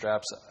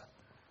bootstraps.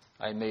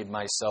 I made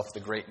myself the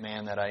great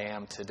man that I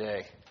am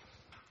today.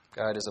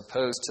 God is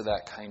opposed to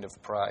that kind of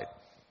pride.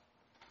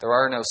 There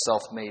are no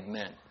self-made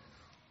men.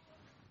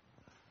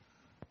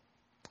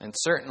 And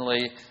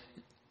certainly,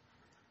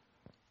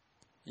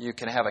 you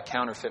can have a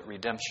counterfeit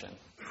redemption,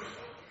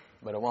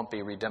 but it won't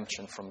be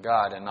redemption from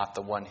God and not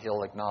the one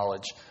He'll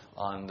acknowledge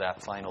on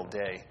that final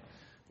day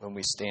when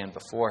we stand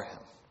before Him.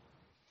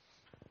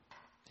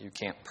 You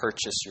can't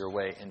purchase your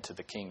way into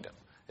the kingdom.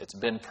 It's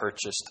been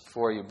purchased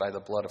for you by the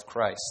blood of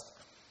Christ.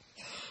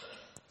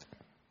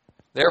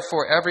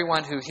 Therefore,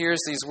 everyone who hears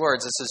these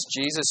words, this is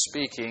Jesus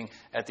speaking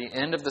at the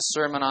end of the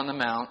Sermon on the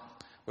Mount,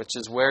 which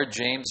is where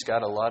James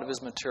got a lot of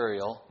his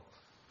material.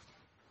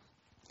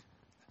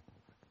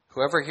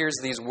 Whoever hears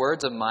these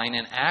words of mine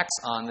and acts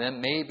on them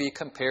may be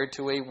compared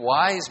to a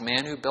wise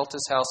man who built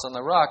his house on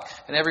the rock.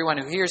 And everyone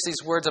who hears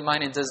these words of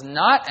mine and does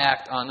not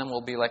act on them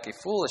will be like a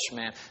foolish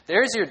man.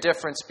 There's your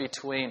difference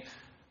between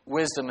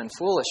wisdom and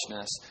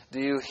foolishness. Do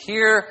you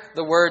hear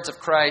the words of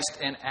Christ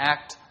and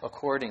act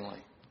accordingly?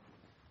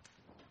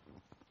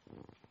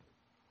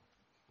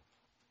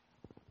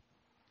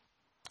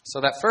 So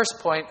that first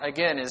point,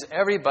 again, is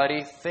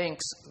everybody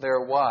thinks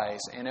they're wise,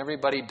 and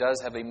everybody does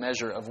have a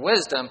measure of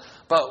wisdom,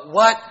 but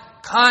what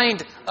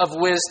kind of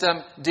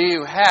wisdom do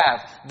you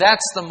have?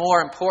 That's the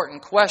more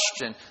important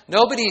question.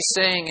 Nobody's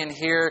saying in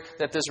here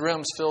that this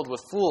room's filled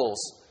with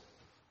fools.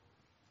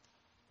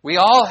 We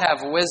all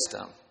have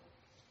wisdom.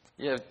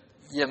 You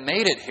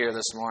made it here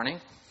this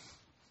morning.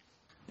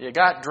 You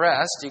got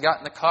dressed, you got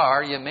in the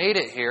car, you made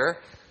it here.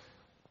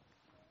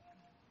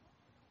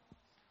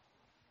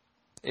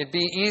 It'd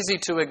be easy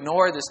to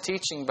ignore this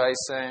teaching by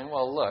saying,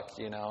 well, look,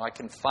 I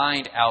can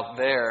find out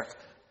there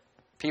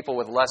people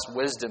with less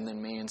wisdom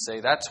than me and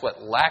say, that's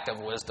what lack of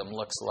wisdom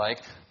looks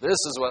like. This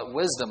is what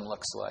wisdom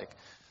looks like.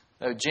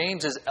 No,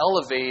 James is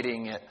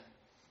elevating it.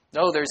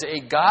 No, there's a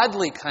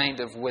godly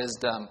kind of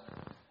wisdom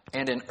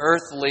and an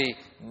earthly,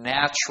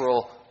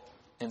 natural,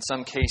 in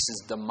some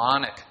cases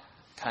demonic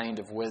kind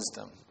of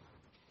wisdom.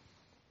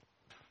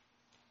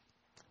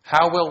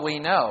 How will we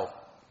know?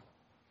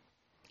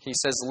 He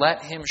says,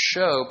 let him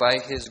show by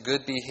his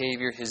good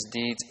behavior his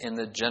deeds in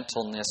the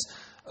gentleness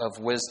of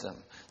wisdom.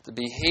 The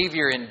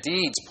behavior and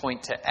deeds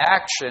point to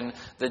action.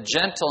 The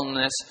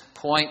gentleness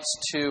points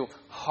to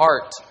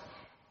heart,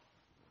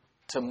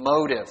 to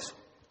motive.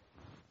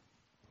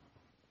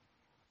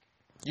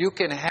 You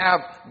can have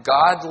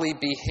godly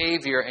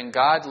behavior and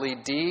godly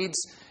deeds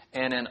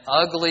and an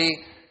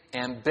ugly,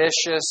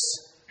 ambitious,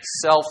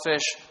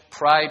 selfish,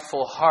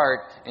 prideful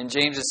heart. And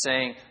James is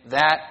saying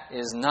that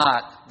is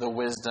not the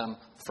wisdom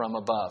from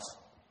above.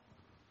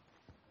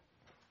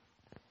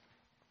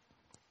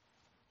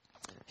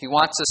 He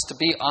wants us to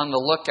be on the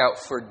lookout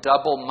for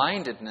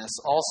double-mindedness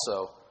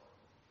also.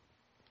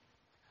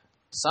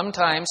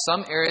 Sometimes,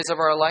 some areas of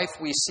our life,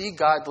 we see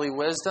godly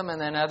wisdom,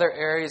 and then other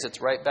areas, it's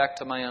right back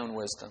to my own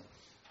wisdom.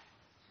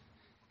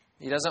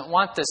 He doesn't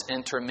want this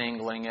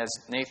intermingling. As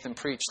Nathan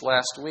preached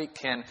last week,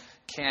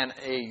 can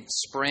a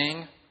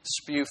spring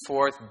spew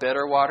forth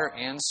bitter water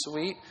and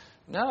sweet?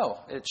 No,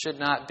 it should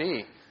not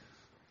be.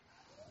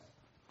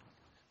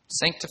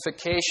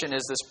 Sanctification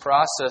is this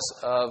process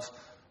of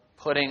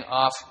putting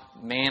off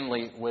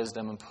manly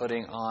wisdom and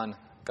putting on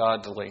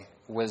godly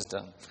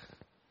wisdom.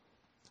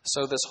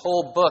 So this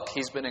whole book,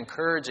 he's been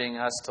encouraging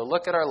us to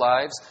look at our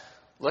lives,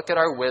 look at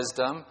our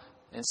wisdom,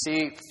 and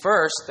see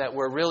first that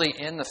we're really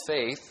in the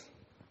faith.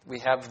 We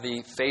have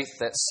the faith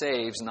that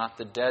saves, not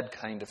the dead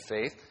kind of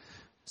faith.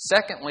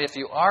 Secondly, if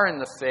you are in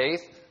the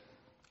faith,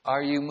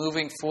 are you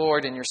moving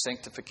forward in your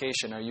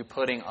sanctification? Are you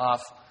putting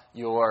off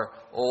your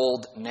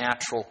old,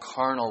 natural,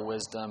 carnal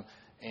wisdom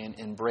and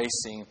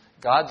embracing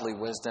godly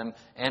wisdom?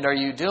 And are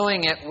you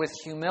doing it with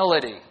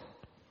humility?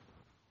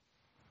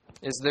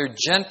 Is there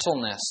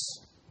gentleness?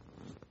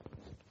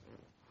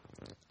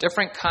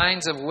 Different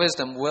kinds of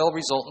wisdom will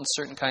result in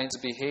certain kinds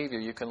of behavior.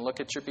 You can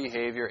look at your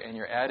behavior and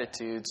your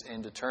attitudes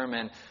and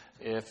determine,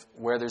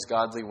 where there's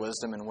godly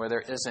wisdom and where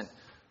there isn't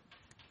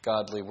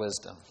godly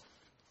wisdom.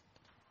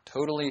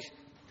 Totally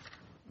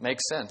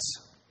makes sense.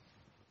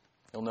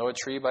 You'll know a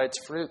tree by its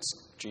fruits,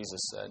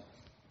 Jesus said.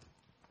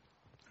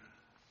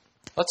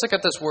 Let's look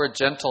at this word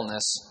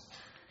gentleness,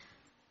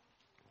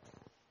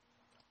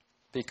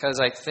 because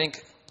I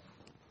think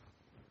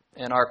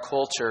in our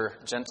culture,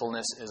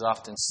 gentleness is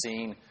often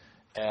seen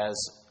as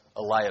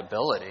a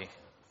liability.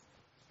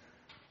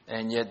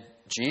 And yet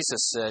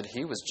Jesus said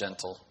he was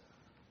gentle.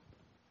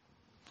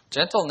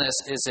 Gentleness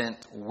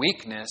isn't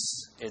weakness,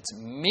 it's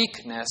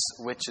meekness,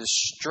 which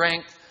is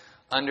strength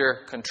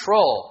under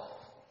control.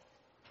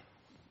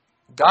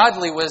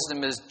 Godly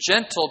wisdom is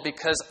gentle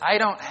because I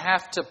don't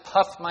have to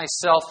puff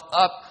myself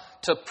up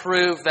to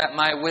prove that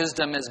my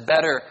wisdom is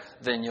better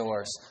than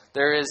yours.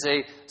 There is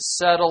a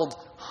settled,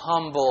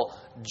 humble,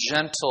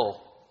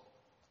 gentle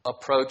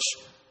approach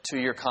to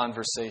your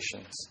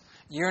conversations.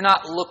 You're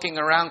not looking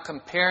around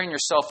comparing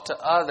yourself to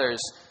others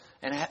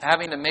and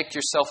having to make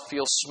yourself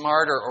feel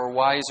smarter or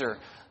wiser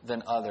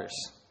than others.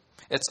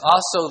 It's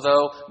also,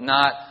 though,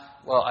 not,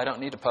 well, I don't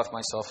need to puff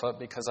myself up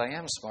because I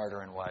am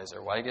smarter and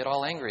wiser. Why get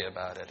all angry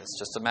about it? It's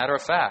just a matter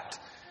of fact.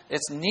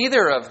 It's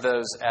neither of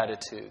those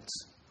attitudes.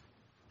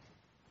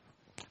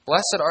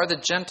 Blessed are the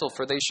gentle,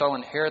 for they shall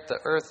inherit the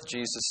earth,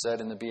 Jesus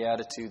said in the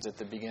Beatitudes at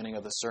the beginning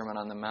of the Sermon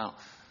on the Mount.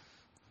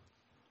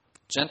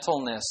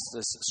 Gentleness,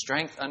 this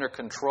strength under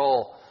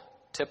control,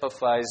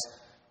 typifies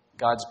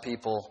God's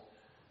people,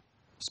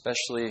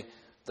 especially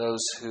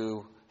those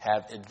who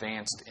have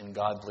advanced in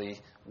godly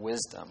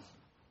wisdom.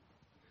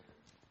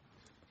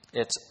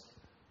 It's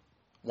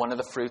one of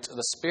the fruits of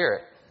the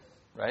Spirit,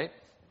 right?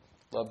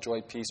 Love,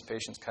 joy, peace,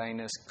 patience,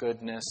 kindness,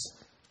 goodness,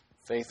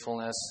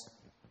 faithfulness,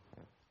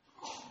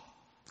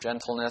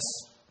 gentleness.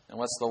 And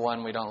what's the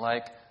one we don't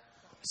like?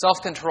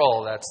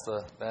 Self-control,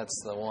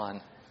 that's the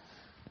one.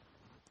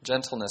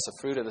 Gentleness,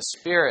 a fruit of the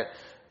Spirit.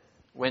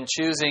 When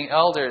choosing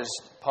elders,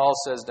 Paul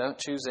says, don't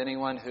choose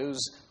anyone who's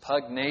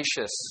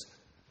pugnacious.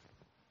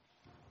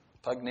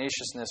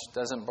 Pugnaciousness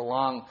doesn't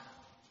belong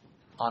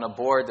on a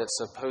board that's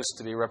supposed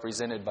to be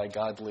represented by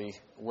godly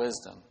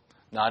wisdom.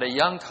 Not a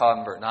young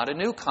convert, not a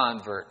new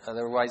convert.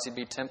 Otherwise, he'd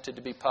be tempted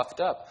to be puffed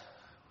up.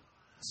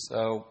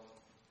 So,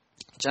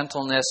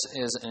 gentleness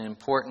is an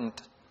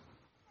important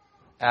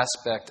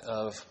aspect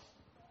of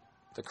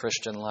the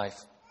Christian life.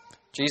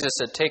 Jesus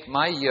said, take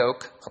my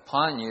yoke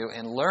upon you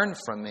and learn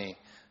from me.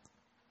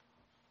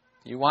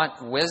 You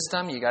want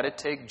wisdom, you got to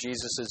take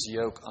Jesus'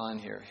 yoke on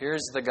here.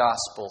 Here's the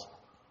gospel.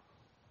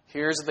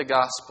 Here's the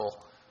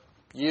gospel.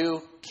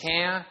 You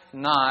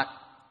cannot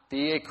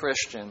be a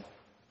Christian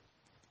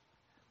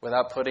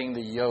without putting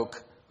the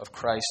yoke of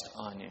Christ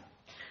on you.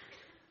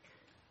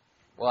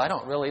 Well, I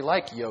don't really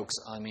like yokes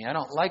on me. I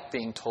don't like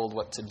being told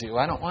what to do.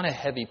 I don't want a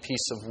heavy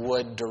piece of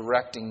wood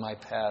directing my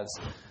paths.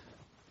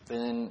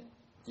 Then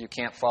you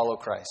can't follow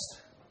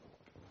Christ.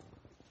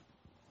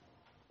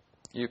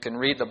 You can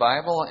read the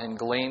Bible and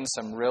glean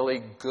some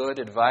really good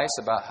advice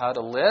about how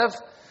to live,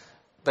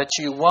 but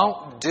you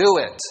won't do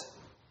it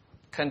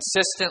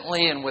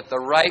consistently and with the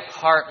right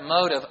heart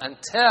motive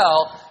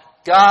until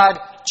God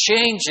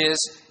changes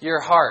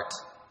your heart.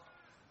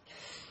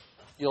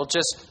 You'll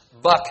just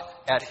buck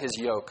at His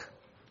yoke.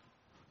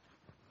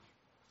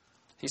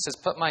 He says,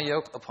 put my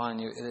yoke upon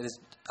you.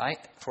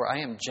 For I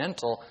am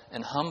gentle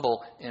and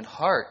humble in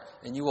heart,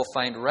 and you will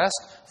find rest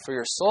for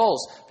your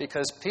souls.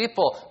 Because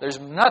people, there's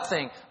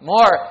nothing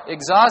more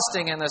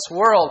exhausting in this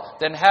world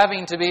than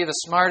having to be the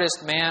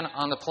smartest man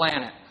on the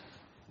planet,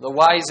 the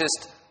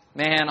wisest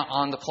man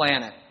on the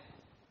planet,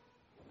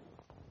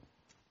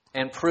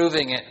 and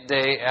proving it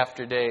day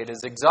after day. It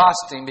is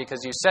exhausting because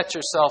you set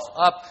yourself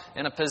up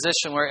in a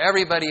position where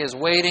everybody is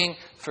waiting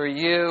for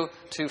you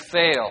to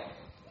fail,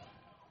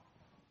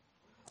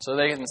 so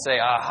they can say,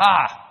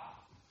 aha!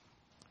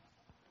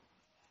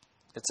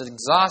 It's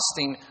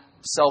exhausting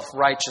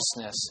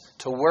self-righteousness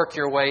to work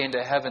your way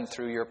into heaven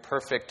through your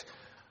perfect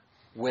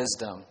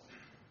wisdom.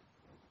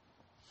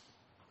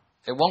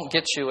 It won't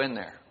get you in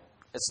there.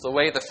 It's the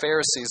way the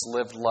Pharisees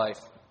lived life.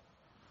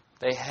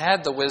 They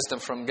had the wisdom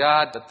from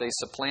God, but they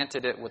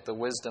supplanted it with the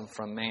wisdom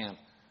from man.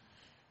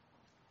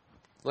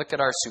 Look at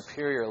our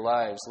superior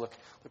lives. Look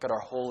at our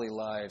holy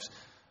lives.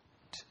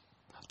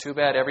 Too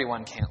bad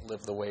everyone can't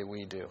live the way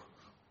we do.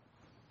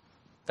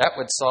 That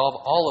would solve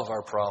all of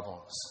our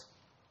problems.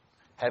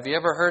 Have you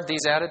ever heard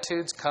these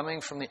attitudes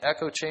coming from the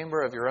echo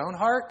chamber of your own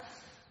heart?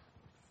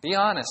 Be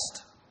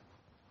honest.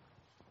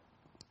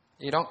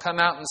 You don't come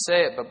out and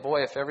say it, but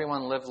boy, if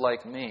everyone lived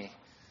like me,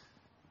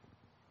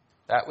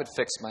 that would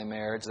fix my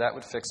marriage, that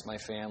would fix my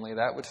family,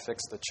 that would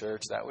fix the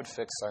church, that would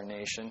fix our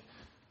nation.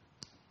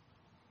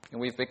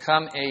 And we've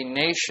become a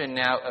nation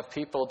now of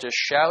people just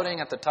shouting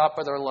at the top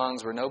of their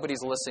lungs where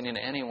nobody's listening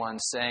to anyone,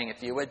 saying,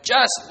 if you would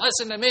just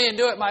listen to me and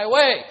do it my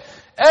way,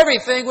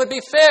 everything would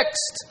be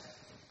fixed.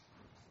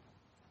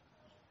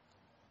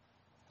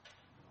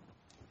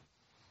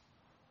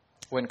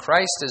 When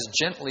Christ is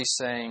gently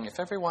saying, if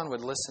everyone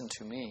would listen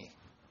to me,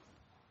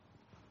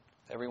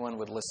 if everyone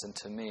would listen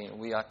to me,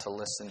 we ought to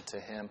listen to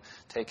Him,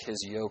 take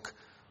His yoke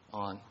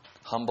on.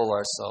 humble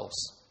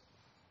ourselves.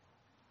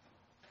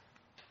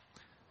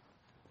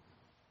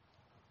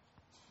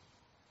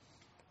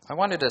 I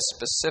wanted to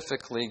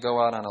specifically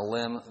go out on a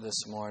limb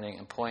this morning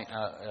and point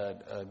out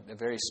a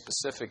very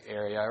specific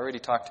area. I already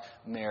talked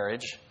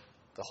marriage,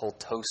 the whole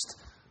toast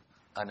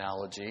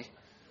analogy.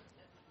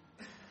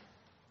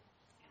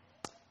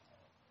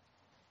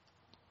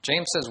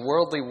 James says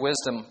worldly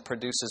wisdom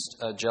produces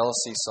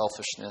jealousy,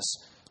 selfishness,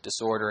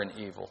 disorder, and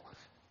evil.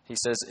 He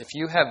says if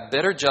you have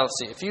bitter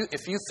jealousy,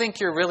 if you think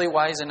you're really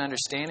wise and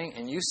understanding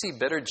and you see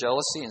bitter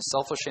jealousy and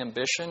selfish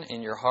ambition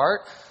in your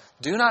heart,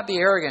 do not be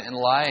arrogant and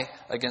lie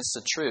against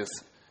the truth.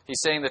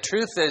 He's saying the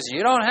truth is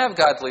you don't have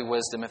godly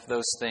wisdom if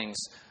those things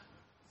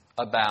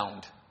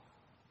abound.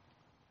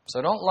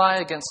 So don't lie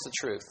against the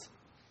truth.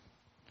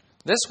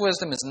 This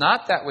wisdom is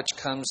not that which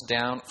comes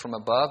down from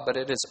above, but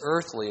it is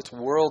earthly, it's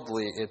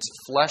worldly, it's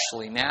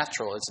fleshly,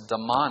 natural, it's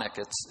demonic,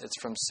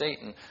 it's from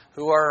Satan.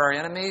 Who are our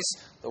enemies?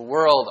 The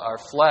world, our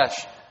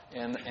flesh,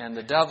 and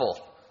the devil,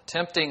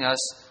 tempting us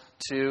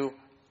to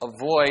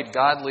avoid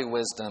godly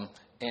wisdom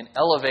and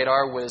elevate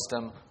our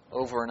wisdom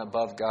over and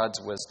above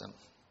God's wisdom.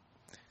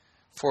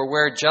 For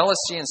where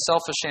jealousy and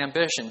selfish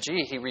ambition,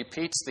 he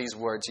repeats these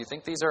words. You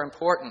think these are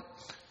important?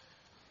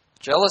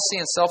 Jealousy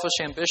and selfish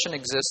ambition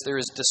exist. There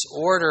is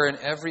disorder in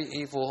every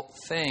evil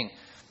thing.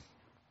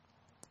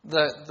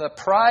 The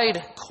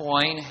pride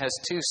coin has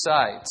two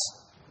sides.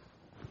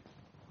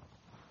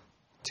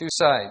 Two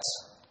sides.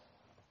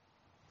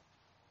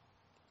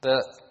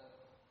 The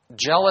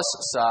jealous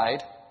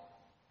side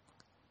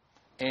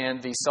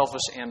and the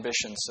selfish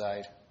ambition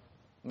side.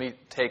 Let me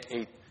take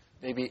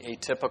maybe a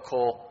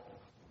typical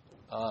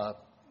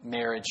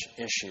marriage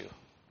issue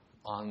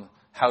on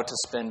how to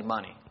spend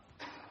money.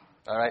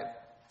 All right?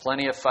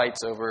 Plenty of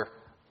fights over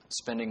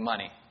spending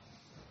money.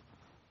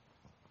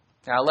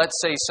 Now, let's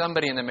say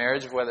somebody in the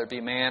marriage, whether it be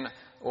man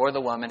or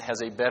the woman,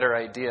 has a better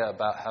idea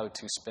about how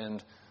to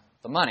spend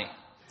the money.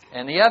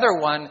 And the other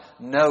one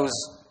knows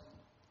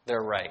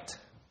they're right,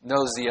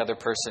 knows the other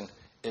person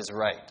is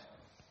right.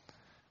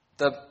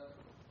 The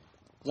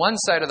one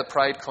side of the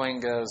pride coin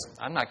goes,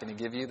 I'm not going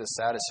to give you the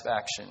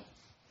satisfaction.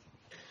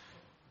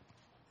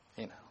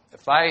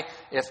 If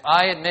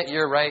I admit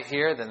you're right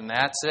here, then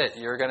that's it.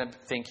 You're going to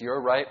think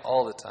you're right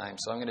all the time.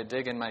 So I'm going to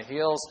dig in my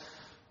heels.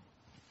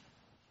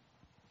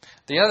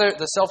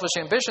 The selfish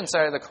ambition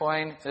side of the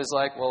coin is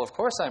like, well, of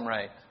course I'm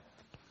right.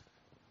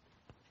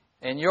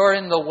 And you're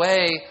in the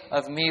way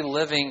of me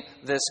living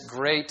this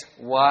great,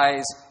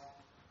 wise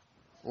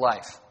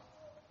life.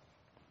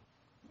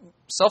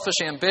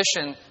 Selfish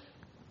ambition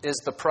is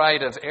the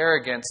pride of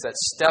arrogance that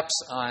steps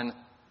on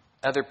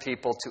other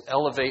people to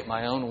elevate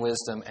my own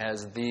wisdom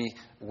as the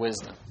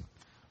wisdom.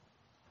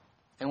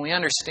 And we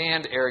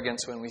understand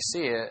arrogance when we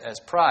see it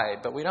as pride,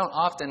 but we don't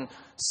often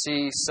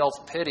see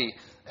self-pity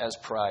as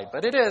pride.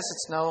 But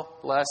it's no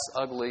less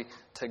ugly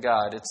to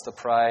God. It's the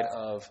pride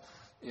of,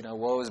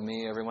 woe is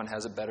me, everyone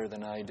has it better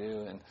than I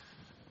do.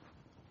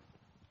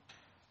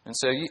 And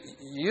so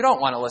you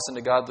don't want to listen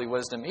to godly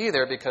wisdom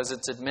either, because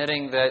it's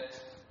admitting that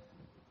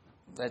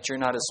you're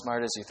not as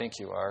smart as you think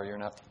you are. You're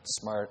not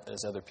smart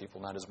as other people,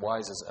 not as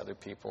wise as other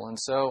people. And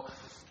so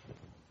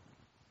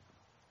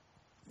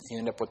you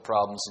end up with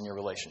problems in your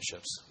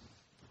relationships.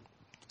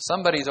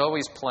 Somebody's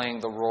always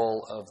playing the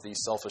role of the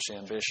selfish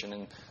ambition,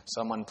 and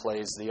someone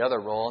plays the other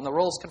role. And the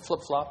roles can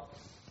flip-flop,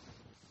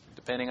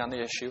 depending on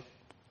the issue.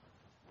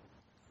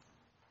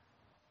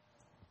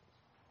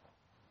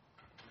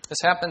 This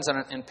happens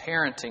in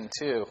parenting,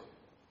 too.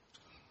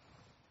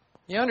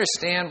 You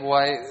understand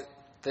why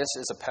this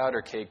is a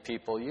powder keg,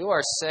 people. You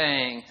are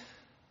saying,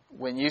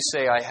 when you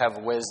say I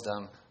have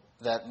wisdom,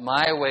 that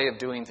my way of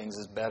doing things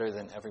is better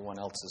than everyone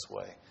else's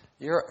way.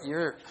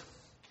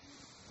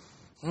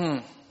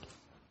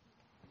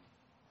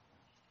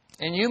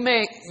 And you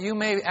may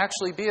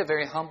actually be a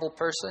very humble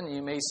person.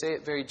 You may say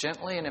it very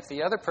gently. And if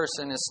the other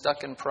person is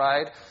stuck in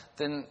pride,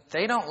 then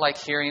they don't like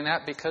hearing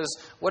that, because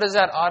what does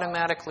that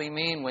automatically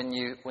mean when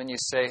you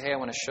say, hey, I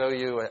want to show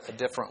you a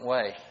different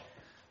way?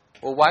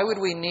 Well, why would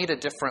we need a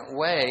different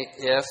way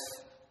if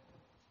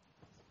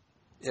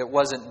it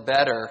wasn't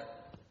better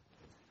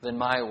than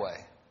my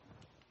way?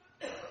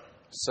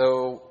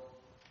 So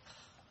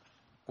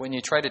when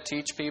you try to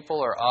teach people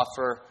or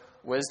offer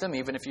wisdom,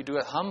 even if you do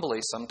it humbly,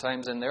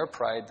 sometimes in their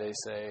pride they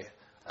say,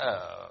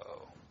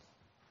 oh,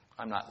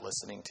 I'm not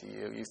listening to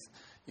you.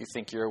 You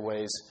think your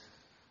way's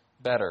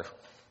better.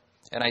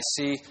 And I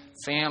see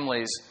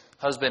families,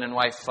 husband and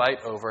wife, fight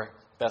over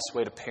best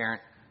way to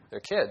parent their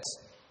kids.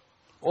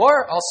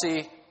 Or I'll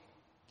see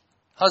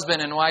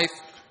husband and wife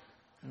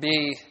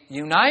be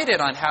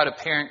united on how to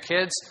parent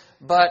kids,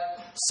 but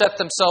set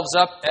themselves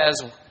up as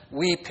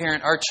we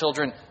parent our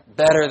children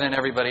better than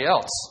everybody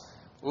else.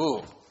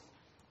 Ooh,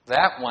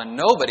 that one,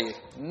 nobody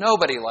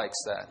likes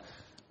that.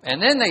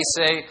 And then they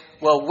say,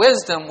 well,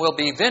 wisdom will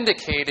be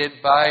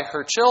vindicated by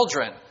her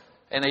children.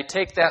 And they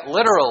take that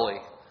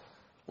literally.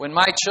 When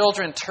my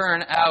children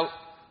turn out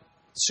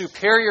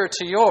superior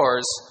to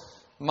yours,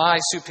 my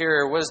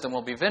superior wisdom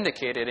will be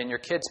vindicated, and your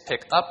kids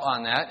pick up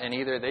on that, and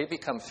either they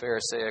become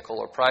pharisaical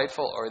or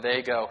prideful, or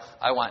they go,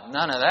 I want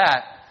none of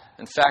that.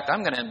 In fact,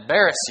 I'm going to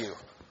embarrass you.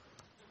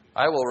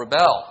 I will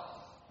rebel.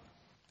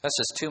 That's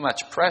just too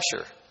much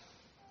pressure.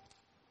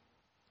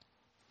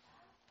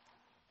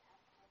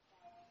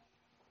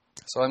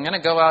 So I'm going to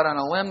go out on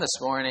a limb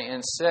this morning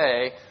and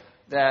say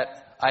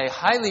that I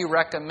highly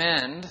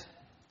recommend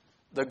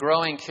the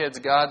Growing Kids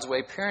God's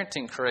Way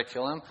parenting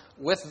curriculum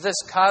with this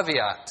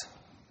caveat.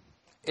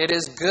 It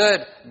is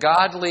good,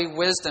 godly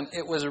wisdom.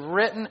 It was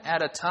written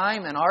at a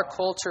time in our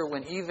culture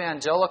when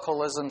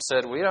evangelicalism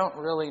said, we don't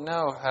really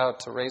know how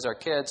to raise our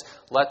kids.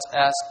 Let's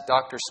ask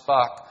Dr.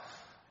 Spock,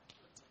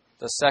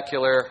 the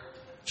secular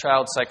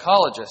child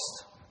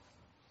psychologist.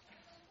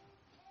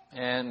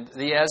 And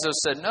the Ezos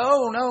said,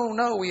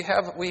 no, we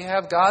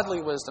have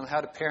godly wisdom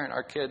how to parent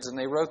our kids. And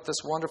they wrote this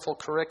wonderful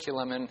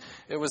curriculum, and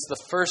it was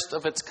the first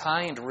of its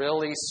kind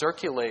really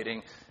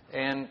circulating.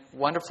 And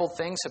wonderful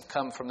things have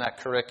come from that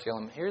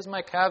curriculum. Here's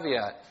my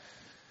caveat.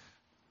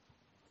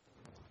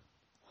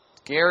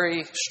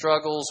 Gary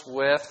struggles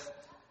with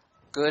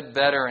good,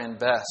 better, and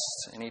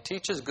best. And he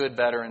teaches good,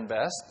 better, and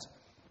best.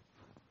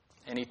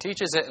 And he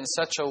teaches it in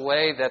such a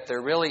way that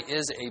there really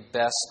is a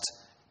best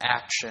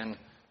action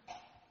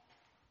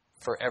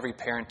for every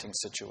parenting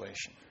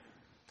situation.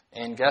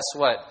 And guess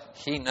what?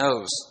 He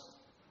knows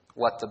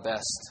what the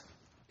best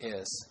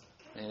is.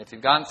 And if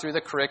you've gone through the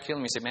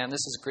curriculum, you say, man,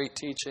 this is great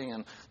teaching,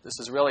 and this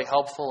is really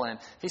helpful. And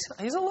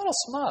he's a little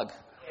smug.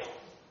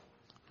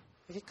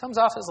 He comes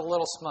off as a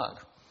little smug.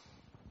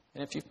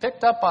 And if you've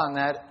picked up on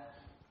that,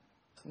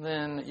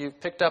 then you've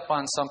picked up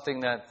on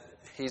something that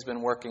he's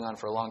been working on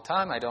for a long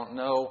time. I don't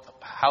know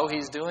how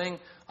he's doing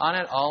on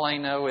it. All I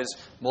know is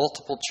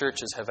multiple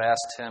churches have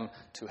asked him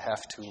to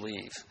have to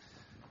leave.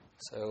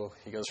 So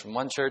he goes from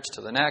one church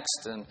to the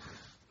next, and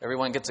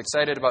everyone gets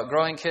excited about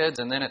Growing Kids,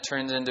 and then it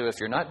turns into, if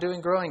you're not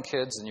doing Growing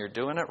Kids, then you're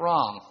doing it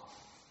wrong.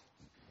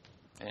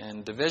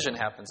 And division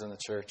happens in the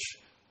church.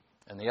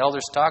 And the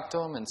elders talk to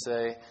him and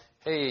say,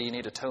 hey, you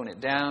need to tone it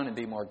down and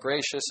be more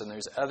gracious, and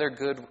there's other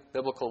good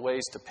biblical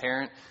ways to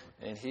parent.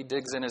 And he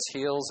digs in his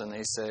heels, and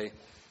they say,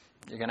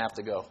 you're going to have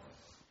to go.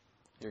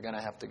 You're going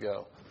to have to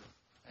go.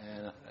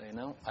 And,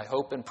 I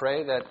hope and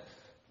pray that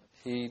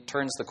he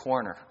turns the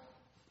corner.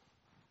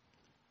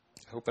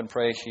 I hope and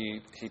pray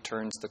he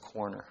turns the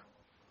corner.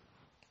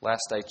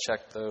 Last I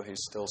checked, though,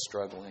 he's still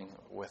struggling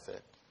with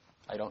it.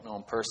 I don't know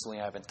him personally.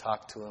 I haven't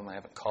talked to him. I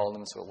haven't called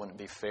him, so it wouldn't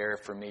be fair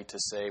for me to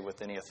say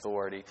with any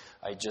authority.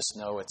 I just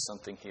know it's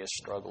something he has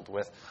struggled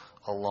with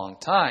a long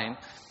time.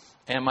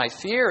 And my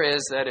fear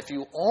is that if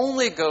you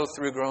only go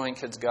through Growing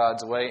Kids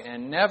God's Way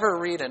and never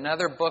read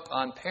another book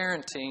on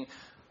parenting,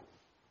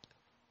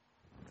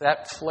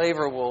 that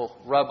flavor will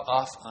rub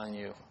off on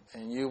you.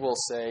 And you will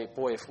say,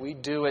 boy, if we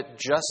do it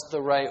just the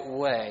right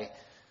way,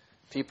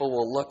 people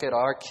will look at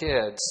our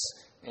kids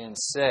and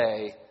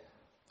say,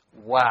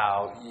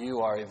 wow,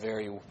 you are a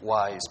very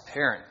wise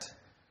parent.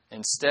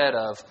 Instead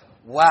of,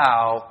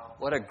 wow,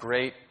 what a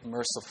great,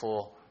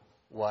 merciful,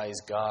 wise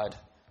God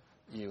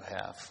you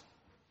have.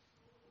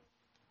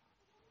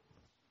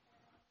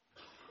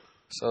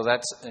 So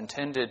that's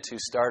intended to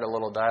start a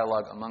little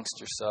dialogue amongst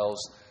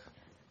yourselves,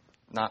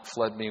 not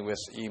flood me with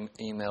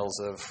emails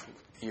of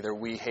either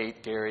we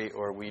hate Gary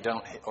or we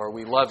don't, or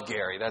we love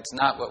Gary. That's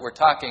not what we're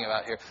talking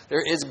about here.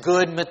 There is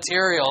good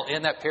material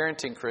in that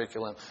parenting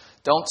curriculum.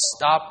 Don't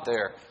stop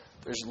there.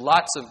 There's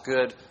lots of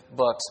good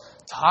books.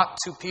 Talk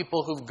to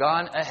people who've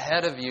gone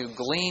ahead of you.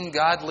 Glean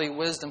godly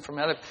wisdom from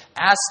others.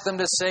 Ask them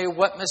to say,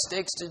 what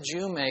mistakes did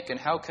you make and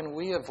how can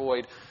we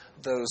avoid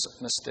those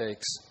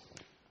mistakes?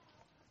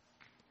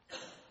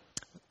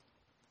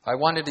 I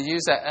wanted to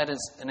use that as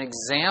an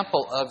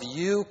example of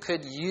you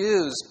can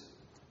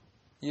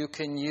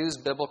use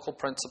biblical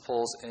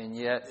principles, and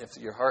yet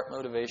if your heart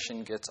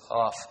motivation gets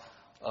off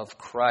of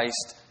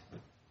Christ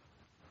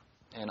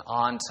and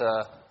on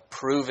to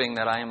proving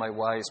that I am a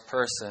wise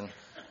person,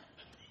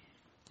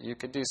 you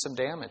could do some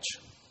damage.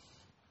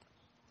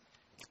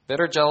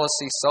 Bitter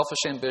jealousy,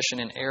 selfish ambition,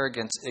 and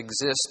arrogance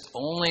exist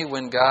only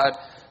when God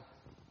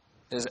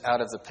is out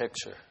of the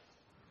picture.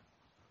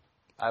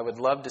 I would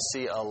love to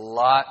see a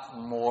lot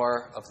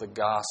more of the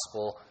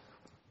gospel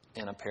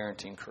in a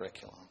parenting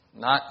curriculum.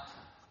 Not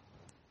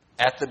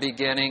at the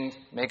beginning,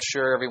 make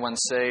sure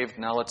everyone's saved,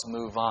 now let's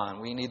move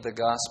on. We need the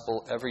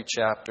gospel every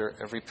chapter,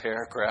 every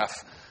paragraph,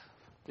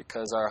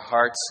 because our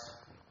hearts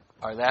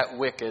are that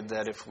wicked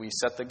that if we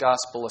set the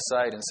gospel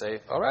aside and say,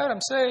 all right,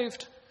 I'm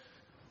saved,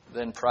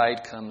 then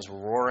pride comes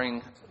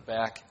roaring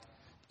back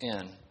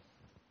in.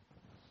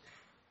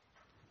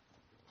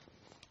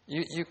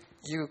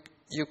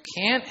 You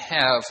can't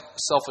have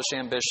selfish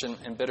ambition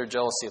and bitter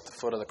jealousy at the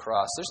foot of the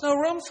cross. There's no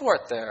room for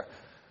it there.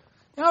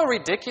 You know how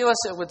ridiculous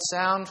it would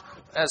sound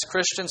as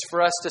Christians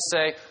for us to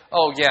say,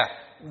 oh yeah,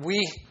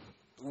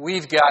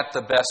 we've got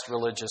the best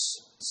religious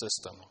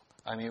system.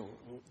 I mean,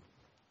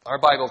 our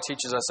Bible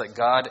teaches us that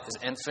God is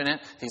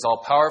infinite. He's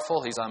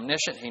all-powerful. He's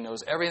omniscient. He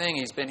knows everything.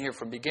 He's been here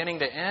from beginning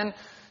to end.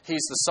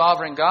 He's the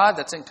sovereign God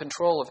that's in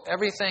control of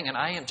everything, and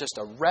I am just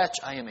a wretch.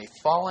 I am a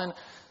fallen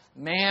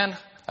man.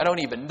 I don't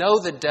even know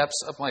the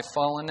depths of my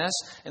fallenness,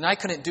 and I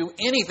couldn't do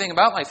anything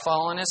about my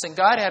fallenness, and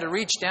God had to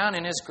reach down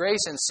in His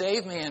grace and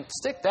save me, and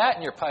stick that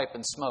in your pipe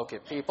and smoke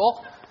it,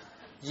 people.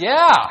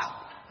 Yeah,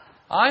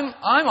 I'm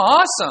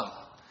awesome.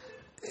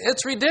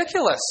 It's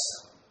ridiculous.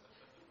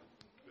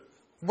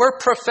 We're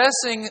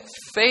professing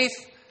faith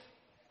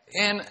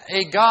in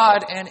a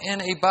God and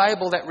in a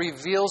Bible that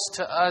reveals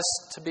to us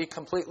to be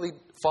completely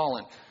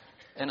fallen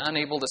and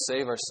unable to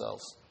save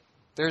ourselves.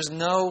 There's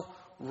no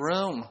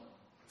room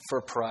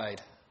for pride.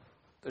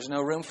 There's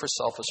no room for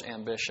selfish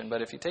ambition.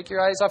 But if you take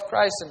your eyes off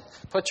Christ and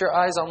put your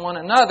eyes on one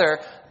another,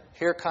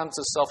 here comes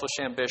the selfish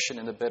ambition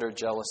and the bitter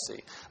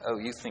jealousy. Oh,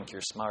 you think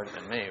you're smarter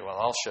than me? Well,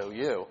 I'll show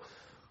you.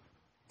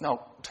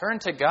 No, turn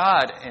to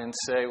God and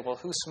say, well,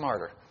 who's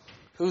smarter?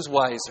 Who's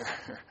wiser?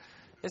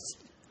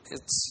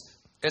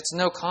 It's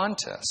no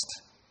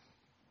contest.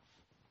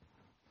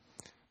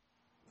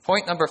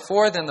 Point number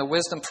 4, then the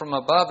wisdom from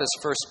above is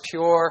first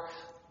pure,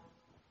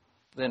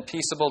 then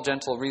peaceable,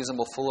 gentle,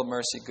 reasonable, full of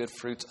mercy, good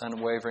fruits,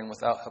 unwavering,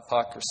 without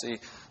hypocrisy.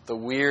 The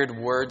weird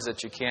words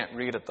that you can't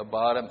read at the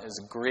bottom is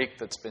Greek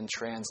that's been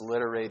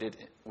transliterated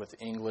with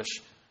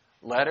English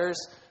letters.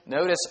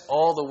 Notice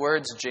all the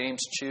words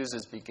James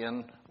chooses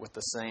begin with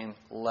the same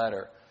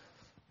letter.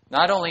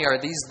 Not only are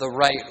these the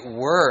right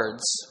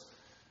words,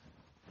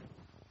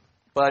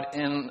 but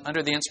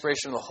under the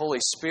inspiration of the Holy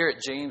Spirit,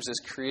 James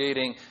is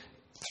creating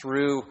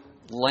through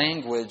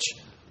language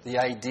the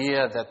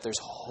idea that there's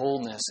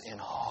wholeness and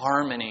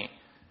harmony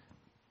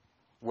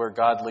where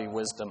godly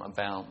wisdom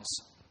abounds.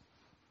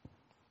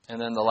 And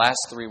then the last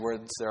 3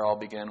 words there all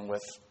begin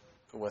with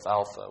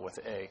alpha, with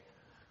A.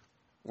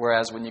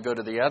 Whereas when you go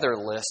to the other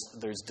list,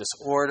 there's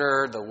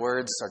disorder, the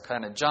words are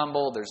kind of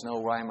jumbled, there's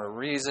no rhyme or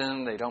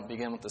reason, they don't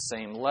begin with the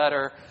same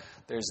letter,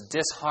 there's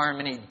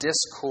disharmony,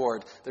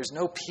 discord, there's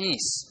no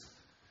peace.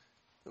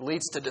 It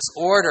leads to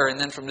disorder, and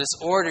then from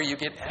disorder you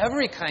get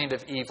every kind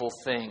of evil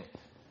thing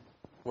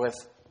with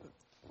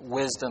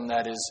wisdom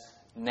that is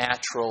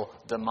natural,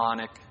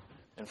 demonic,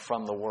 and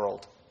from the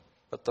world.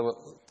 But the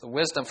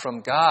wisdom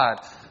from God,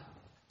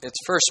 it's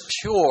first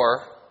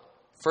pure,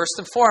 first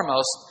and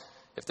foremost.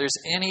 If there's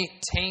any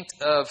taint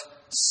of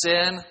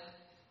sin,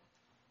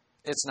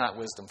 it's not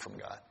wisdom from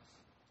God.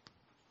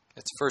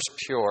 It's first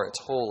pure, it's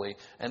holy,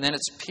 and then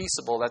it's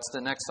peaceable. That's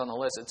the next on the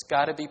list. It's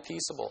got to be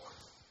peaceable.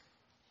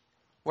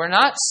 We're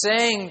not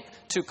saying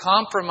to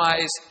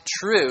compromise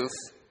truth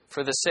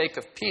for the sake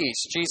of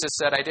peace. Jesus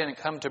said, I didn't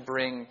come to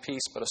bring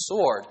peace but a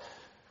sword.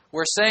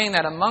 We're saying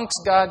that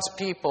amongst God's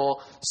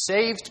people,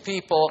 saved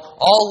people,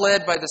 all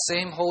led by the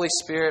same Holy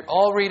Spirit,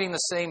 all reading the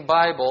same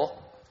Bible,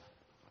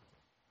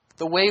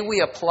 the way we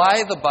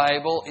apply the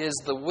Bible is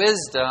the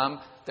wisdom.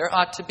 There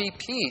ought to be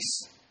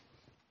peace.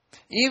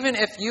 Even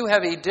if you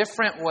have a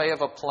different way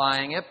of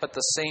applying it, but the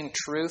same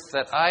truth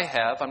that I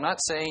have, I'm not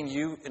saying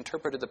you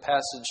interpreted the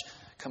passage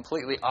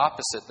completely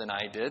opposite than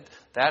I did.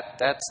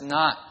 That's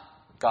not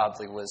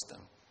godly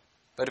wisdom.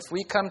 But if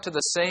we come to the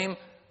same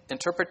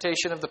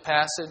interpretation of the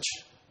passage,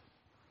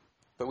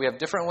 but we have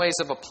different ways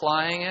of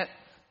applying it,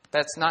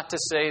 that's not to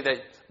say that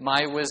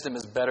my wisdom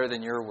is better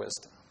than your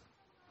wisdom.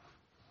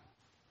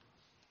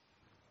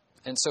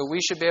 And so we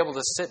should be able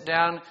to sit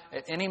down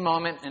at any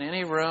moment in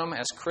any room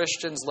as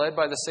Christians led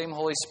by the same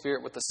Holy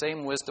Spirit with the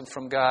same wisdom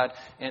from God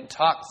and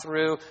talk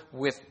through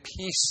with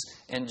peace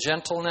and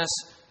gentleness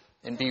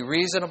and be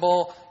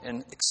reasonable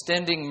and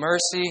extending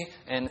mercy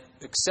and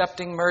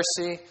accepting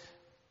mercy.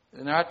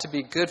 And there ought to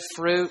be good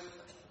fruit,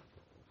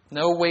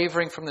 no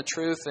wavering from the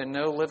truth, and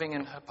no living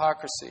in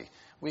hypocrisy.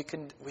 We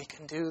can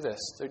do this.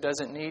 There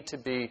doesn't need to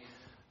be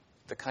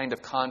the kind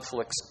of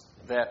conflicts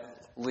that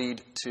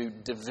lead to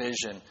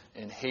division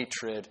and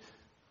hatred,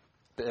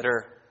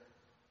 bitter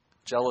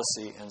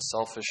jealousy, and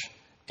selfish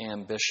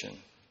ambition.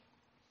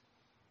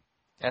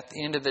 At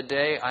the end of the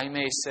day, I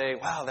may say,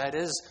 wow, that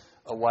is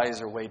a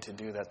wiser way to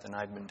do that than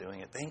I've been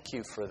doing it. Thank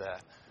you for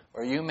that.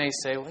 Or you may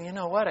say, well, you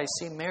know what? I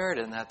see merit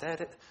in that.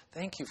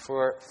 Thank you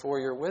for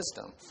your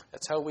wisdom.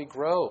 That's how we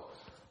grow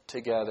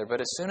together.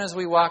 But as soon as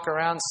we walk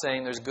around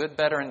saying there's good,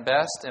 better, and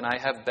best, and I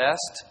have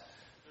best,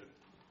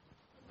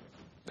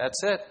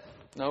 that's it.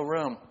 No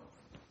room.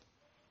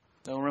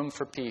 No room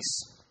for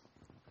peace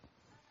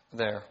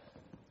there.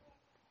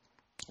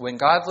 When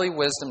godly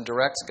wisdom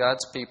directs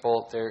God's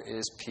people, there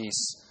is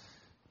peace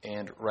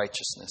and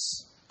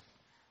righteousness.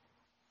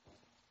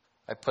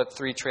 I put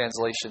 3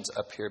 translations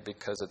up here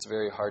because it's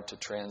very hard to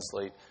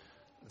translate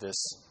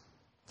this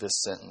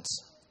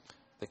sentence.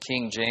 The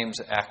King James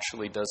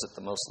actually does it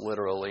the most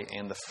literally.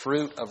 And the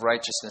fruit of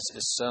righteousness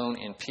is sown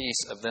in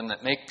peace of them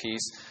that make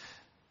peace.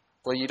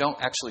 Well, you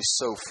don't actually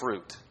sow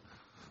fruit.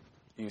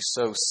 You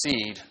sow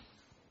seed.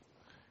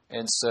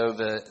 And so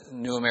the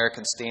New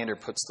American Standard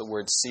puts the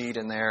word seed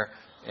in there,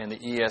 and the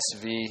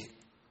ESV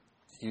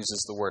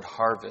uses the word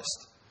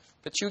harvest.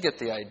 But you get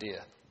the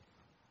idea.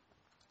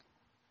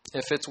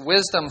 If it's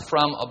wisdom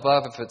from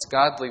above, if it's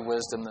godly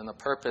wisdom, then the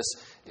purpose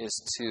is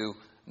to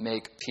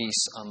make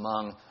peace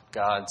among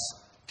God's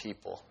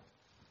people.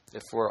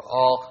 if we're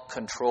all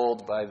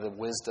controlled by the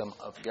wisdom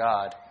of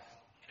God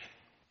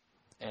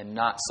and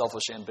not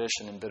selfish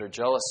ambition and bitter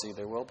jealousy,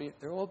 there will be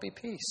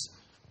peace.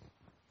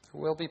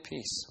 There will be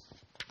peace.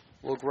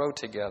 We'll grow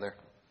together.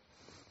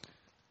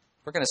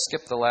 We're going to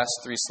skip the last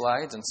 3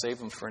 slides and save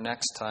them for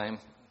next time.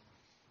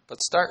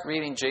 But start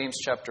reading James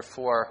chapter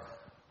 4,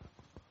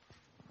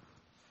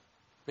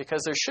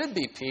 because there should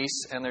be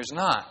peace and there's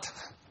not.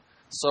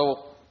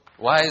 So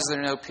why is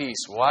there no peace?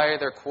 Why are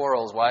there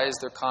quarrels? Why is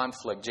there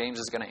conflict? James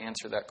is going to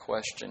answer that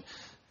question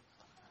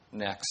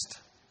next.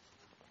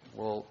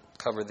 We'll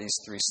cover these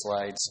 3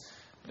 slides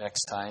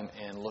next time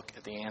and look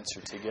at the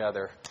answer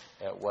together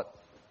at what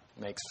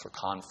makes for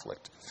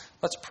conflict.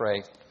 Let's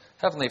pray.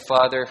 Heavenly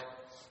Father,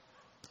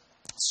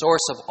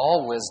 source of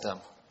all wisdom,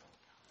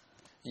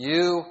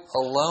 you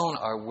alone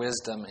are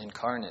wisdom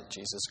incarnate,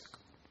 Jesus.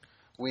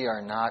 We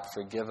are not.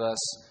 Forgive us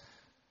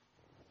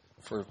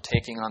for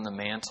taking on the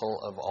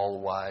mantle of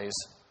all-wise,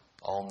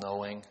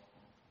 all-knowing.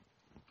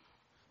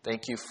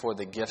 Thank you for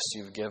the gifts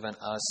you've given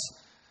us,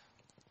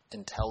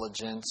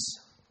 intelligence,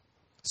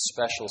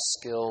 special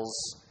skills.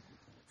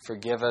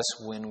 Forgive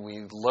us when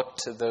we look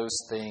to those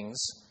things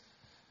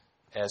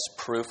as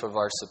proof of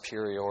our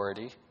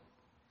superiority.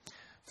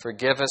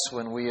 Forgive us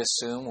when we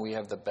assume we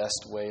have the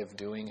best way of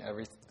doing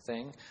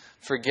everything.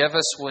 Forgive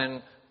us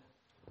when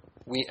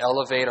we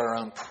elevate our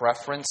own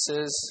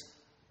preferences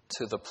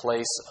to the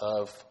place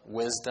of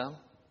wisdom,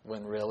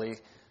 when really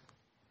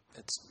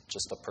it's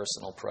just a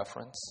personal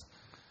preference.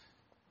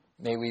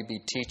 May we be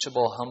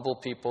teachable, humble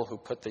people who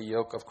put the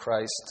yoke of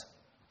Christ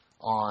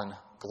on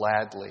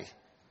gladly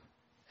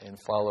and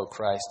follow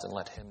Christ and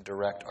let Him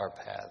direct our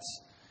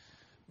paths.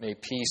 May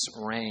peace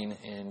reign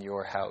in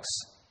your house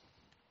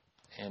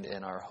and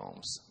in our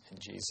homes. In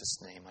Jesus'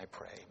 name I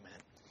pray.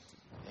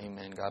 Amen.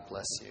 Amen. God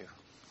bless you.